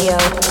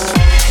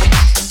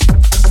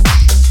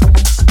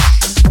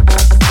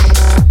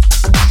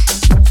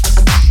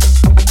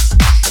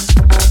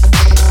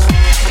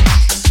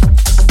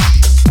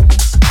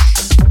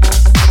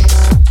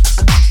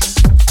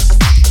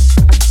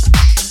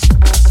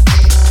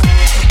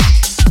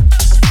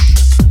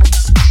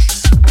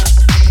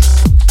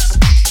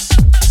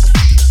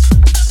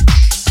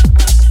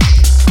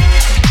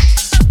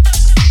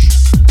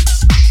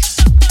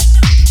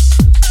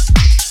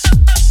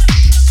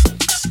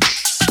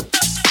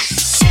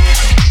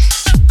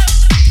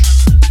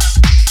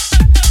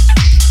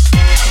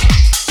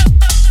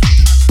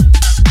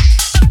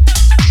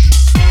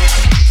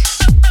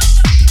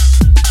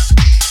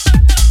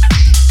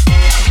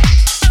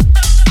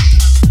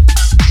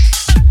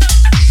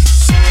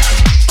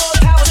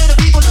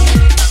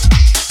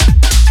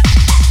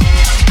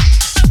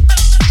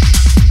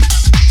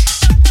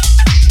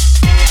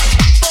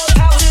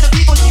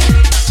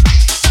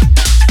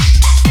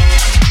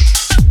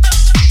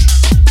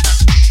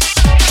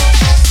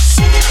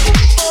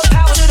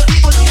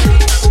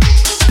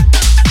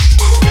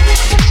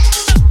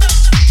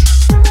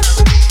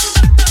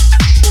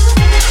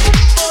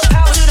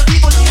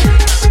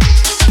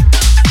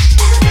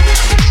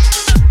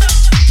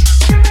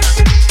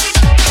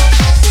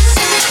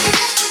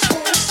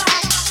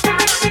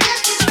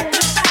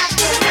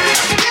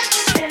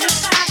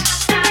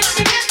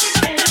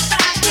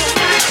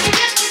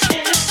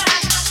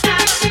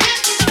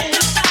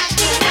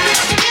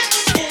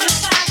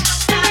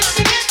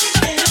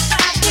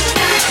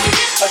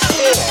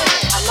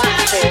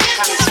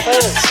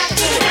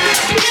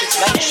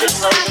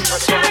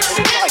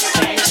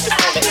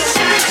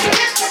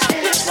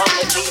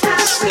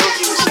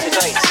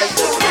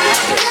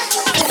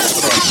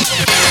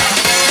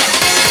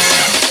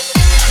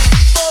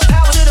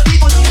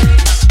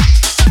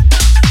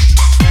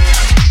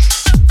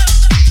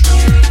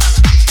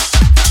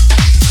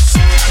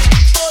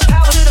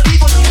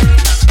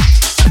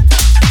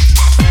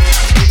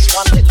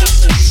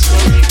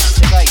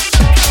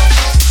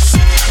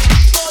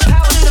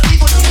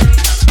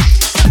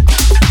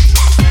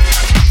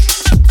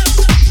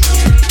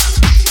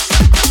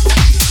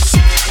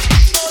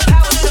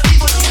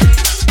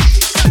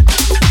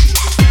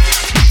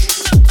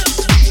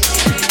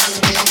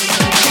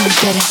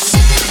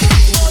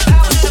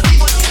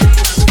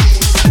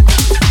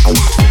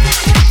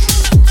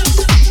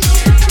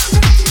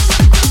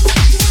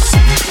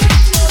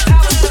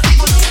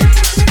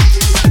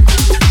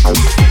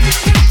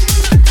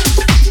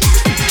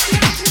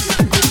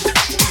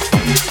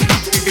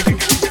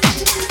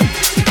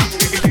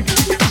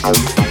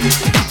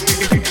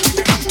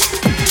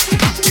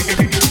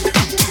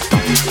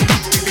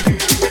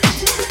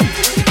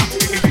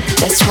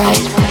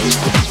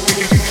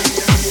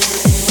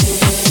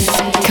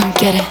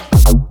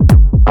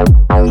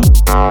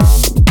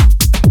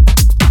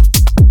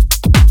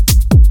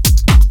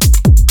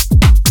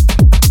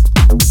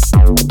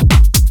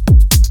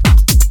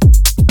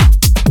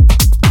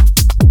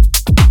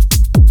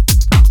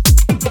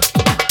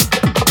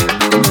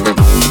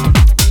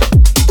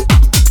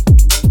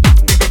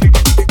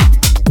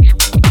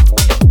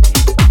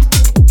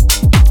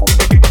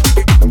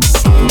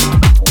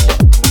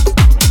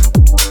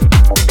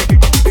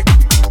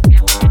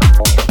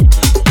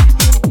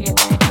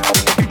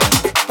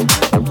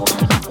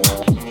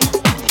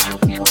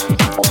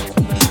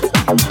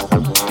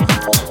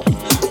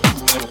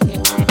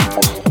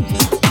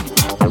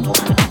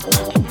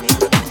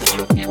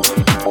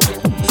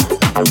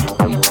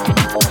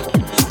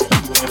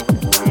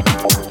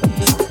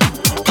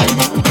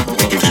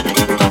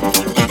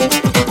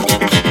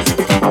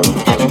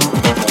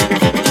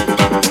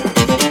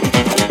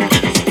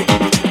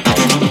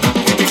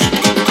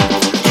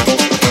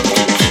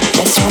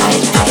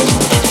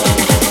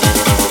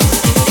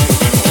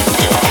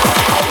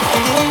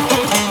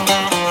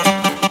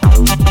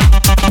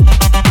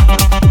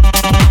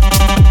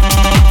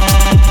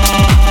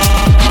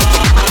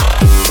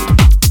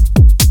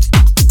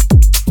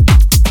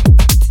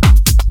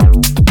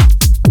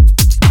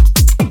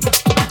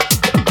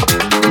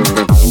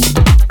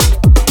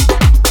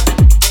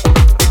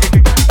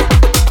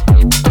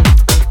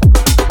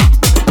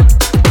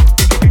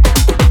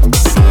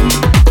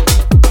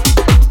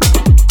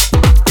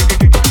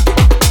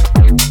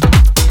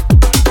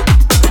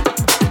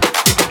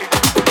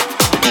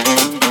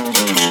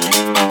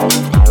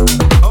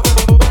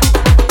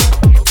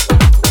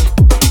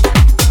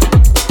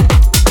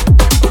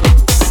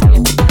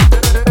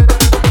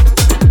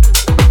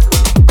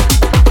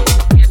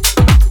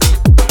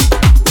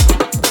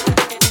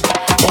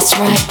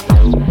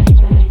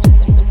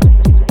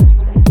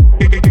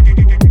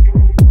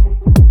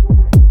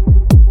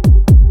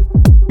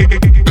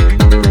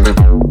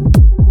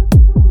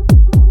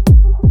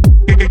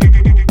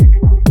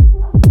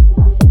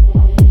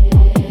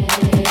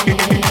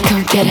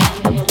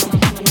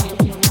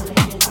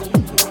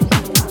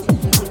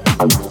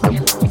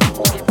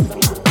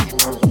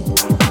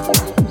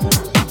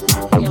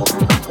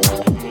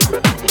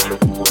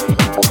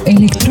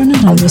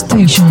 Radio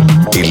Station.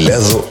 El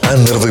lado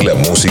under de la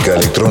música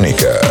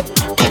electrónica.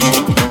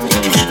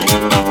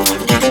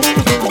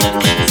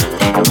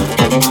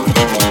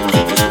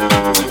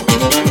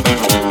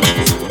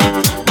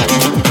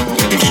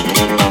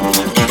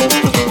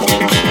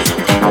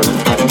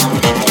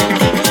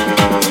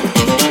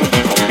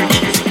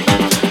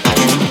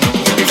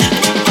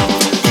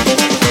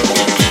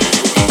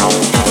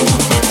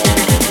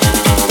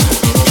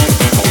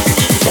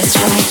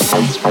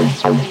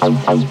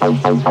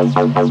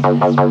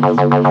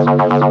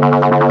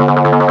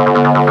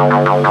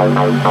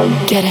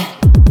 Get it.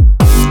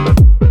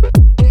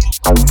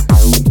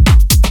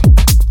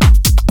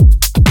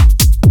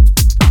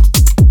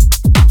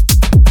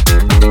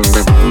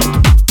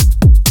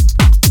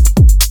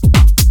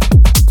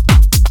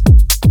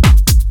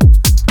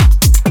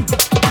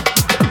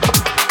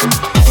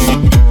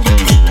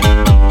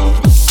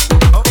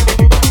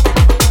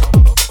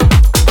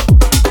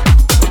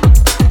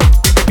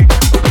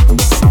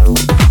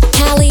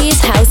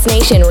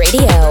 Nation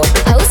Radio,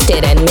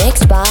 hosted and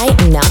mixed by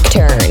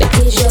Nocturne.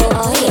 Digital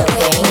audio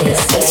things.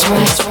 That's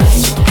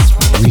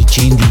right.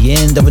 Reaching the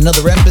end of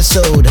another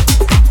episode.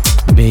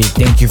 Big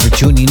thank you for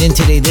tuning in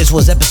today. This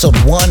was episode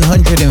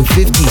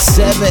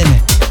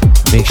 157.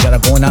 Big shout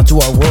out going out to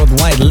our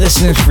worldwide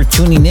listeners for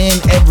tuning in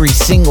every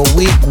single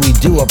week. We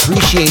do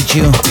appreciate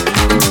you.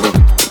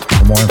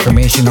 For more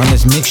information on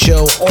this mix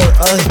show or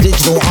us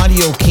Digital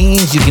Audio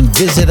Kings, you can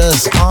visit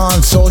us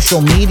on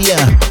social media.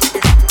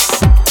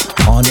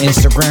 On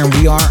Instagram,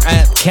 we are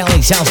at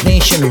Cali's House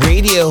Nation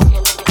Radio.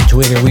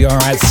 Twitter, we are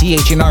at C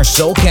HNR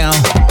SoCal.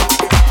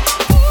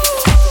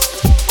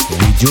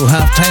 We do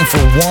have time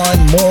for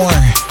one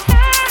more.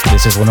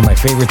 This is one of my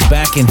favorites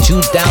back in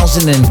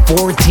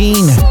 2014.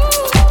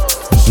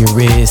 Here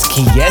is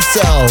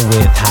Kieso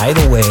with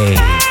Hideaway.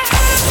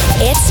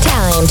 It's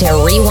time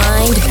to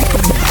rewind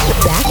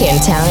back in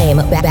time.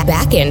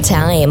 Back in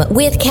time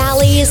with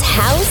Cali's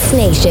House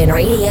Nation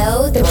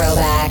Radio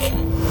Throwback.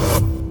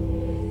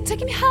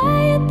 Taking me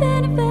higher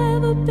than I've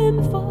ever been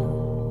before.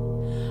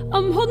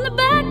 I'm holding it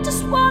back,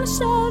 just wanna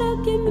shout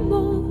out, give me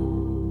more.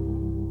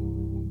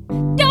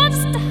 You're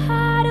just a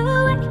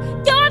hideaway,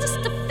 you're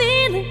just a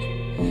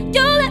feeling.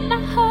 You let my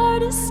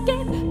heart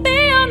escape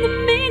beyond the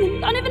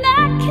meaning. Not even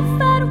I can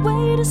find a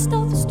way to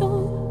stop the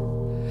storm.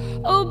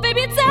 Oh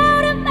baby, it's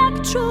out of my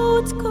control,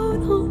 what's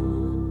going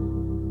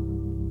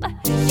on? But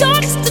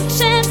you're just a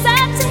chance I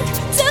take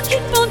to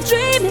keep on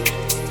dreaming.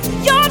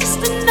 You're just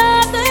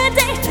another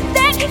day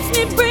that keeps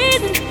me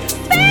breathing.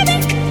 Baby,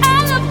 I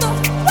love the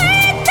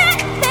way that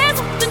there's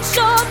something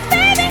sure.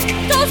 Baby,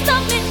 don't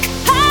stop me,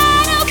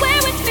 hide away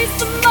with me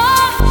some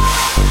more.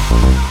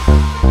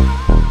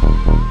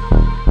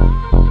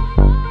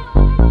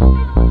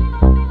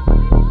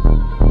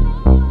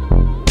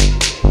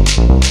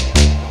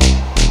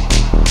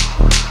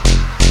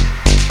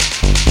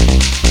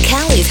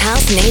 Cali's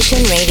House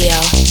Nation Radio.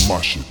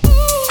 Martian.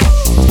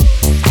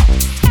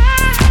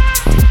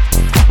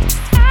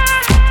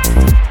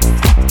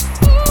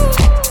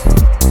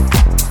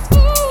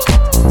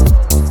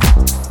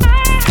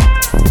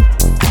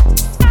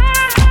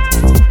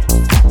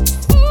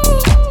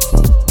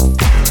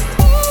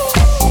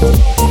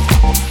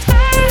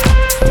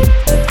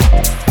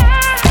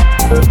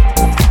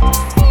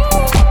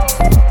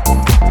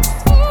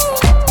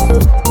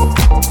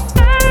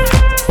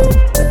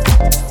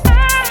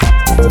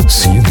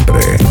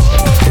 Siempre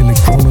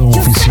Electrona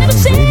Oficial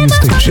Radio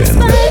Station.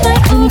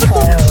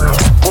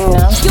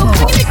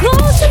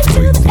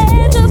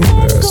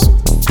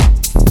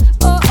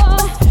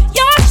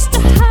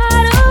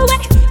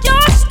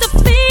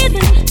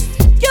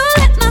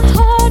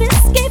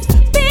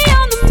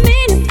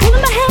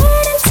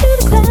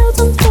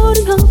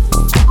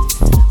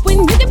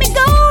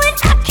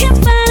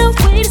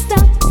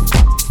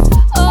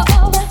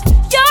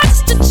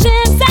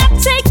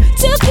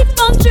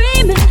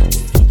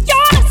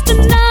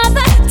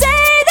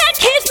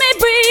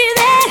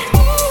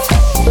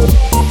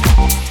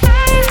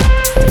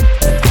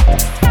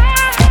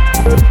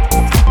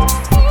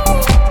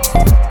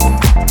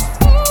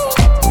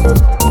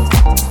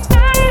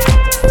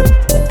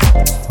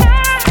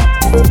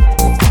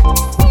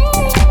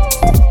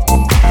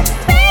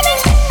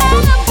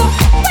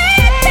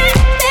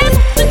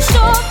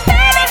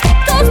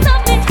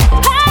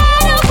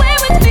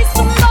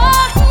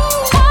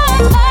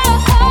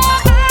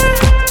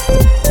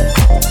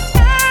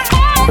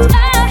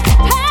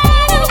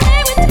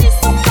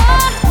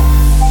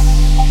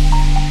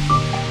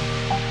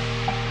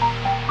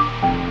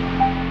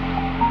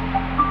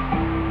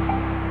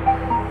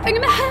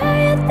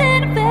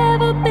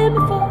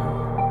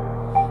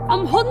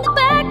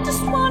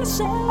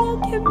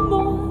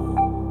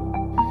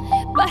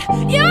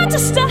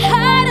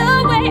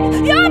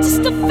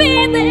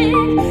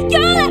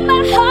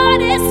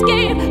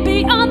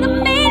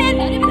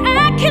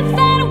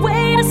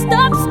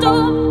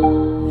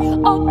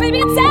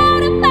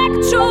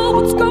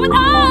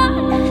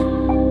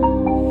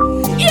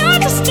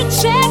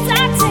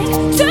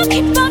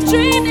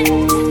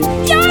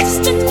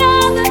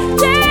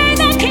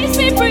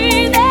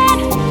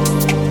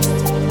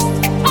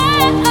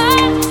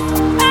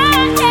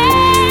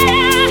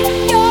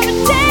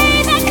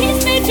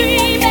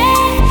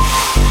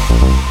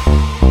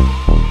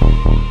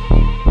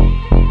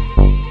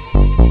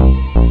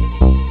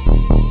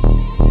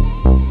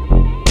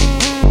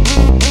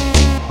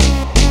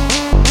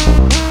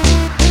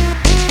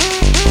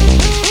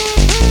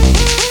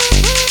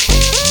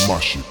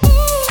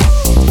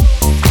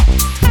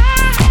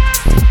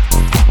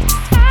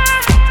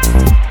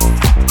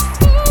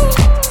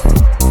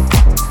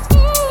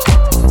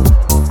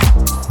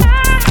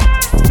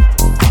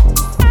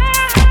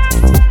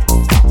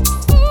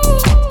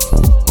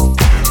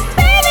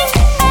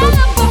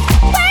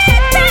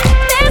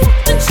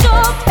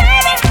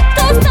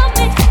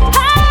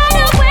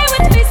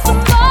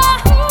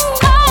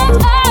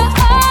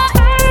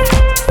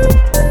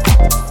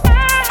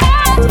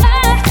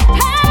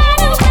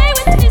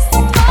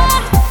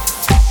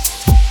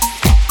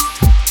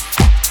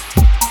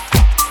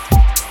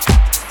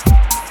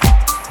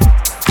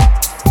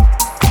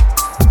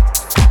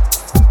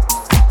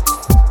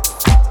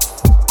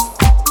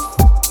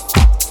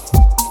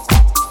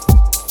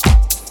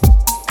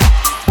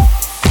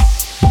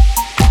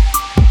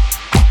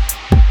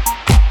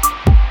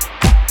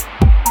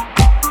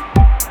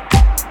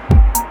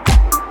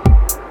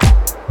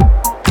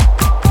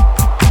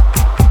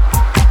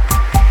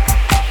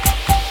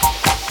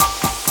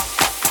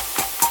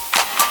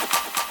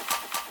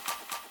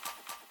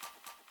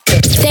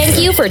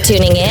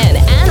 tuning in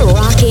and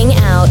rocking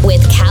out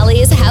with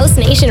Cali's House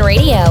Nation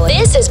Radio.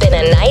 This has been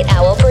a Night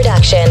Owl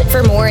production.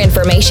 For more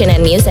information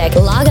and music,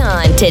 log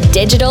on to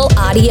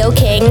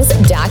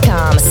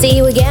digitalaudiokings.com. See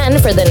you again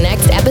for the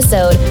next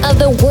episode of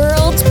the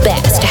world's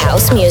best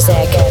house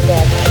music.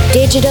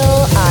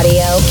 Digital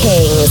Audio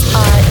Kings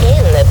on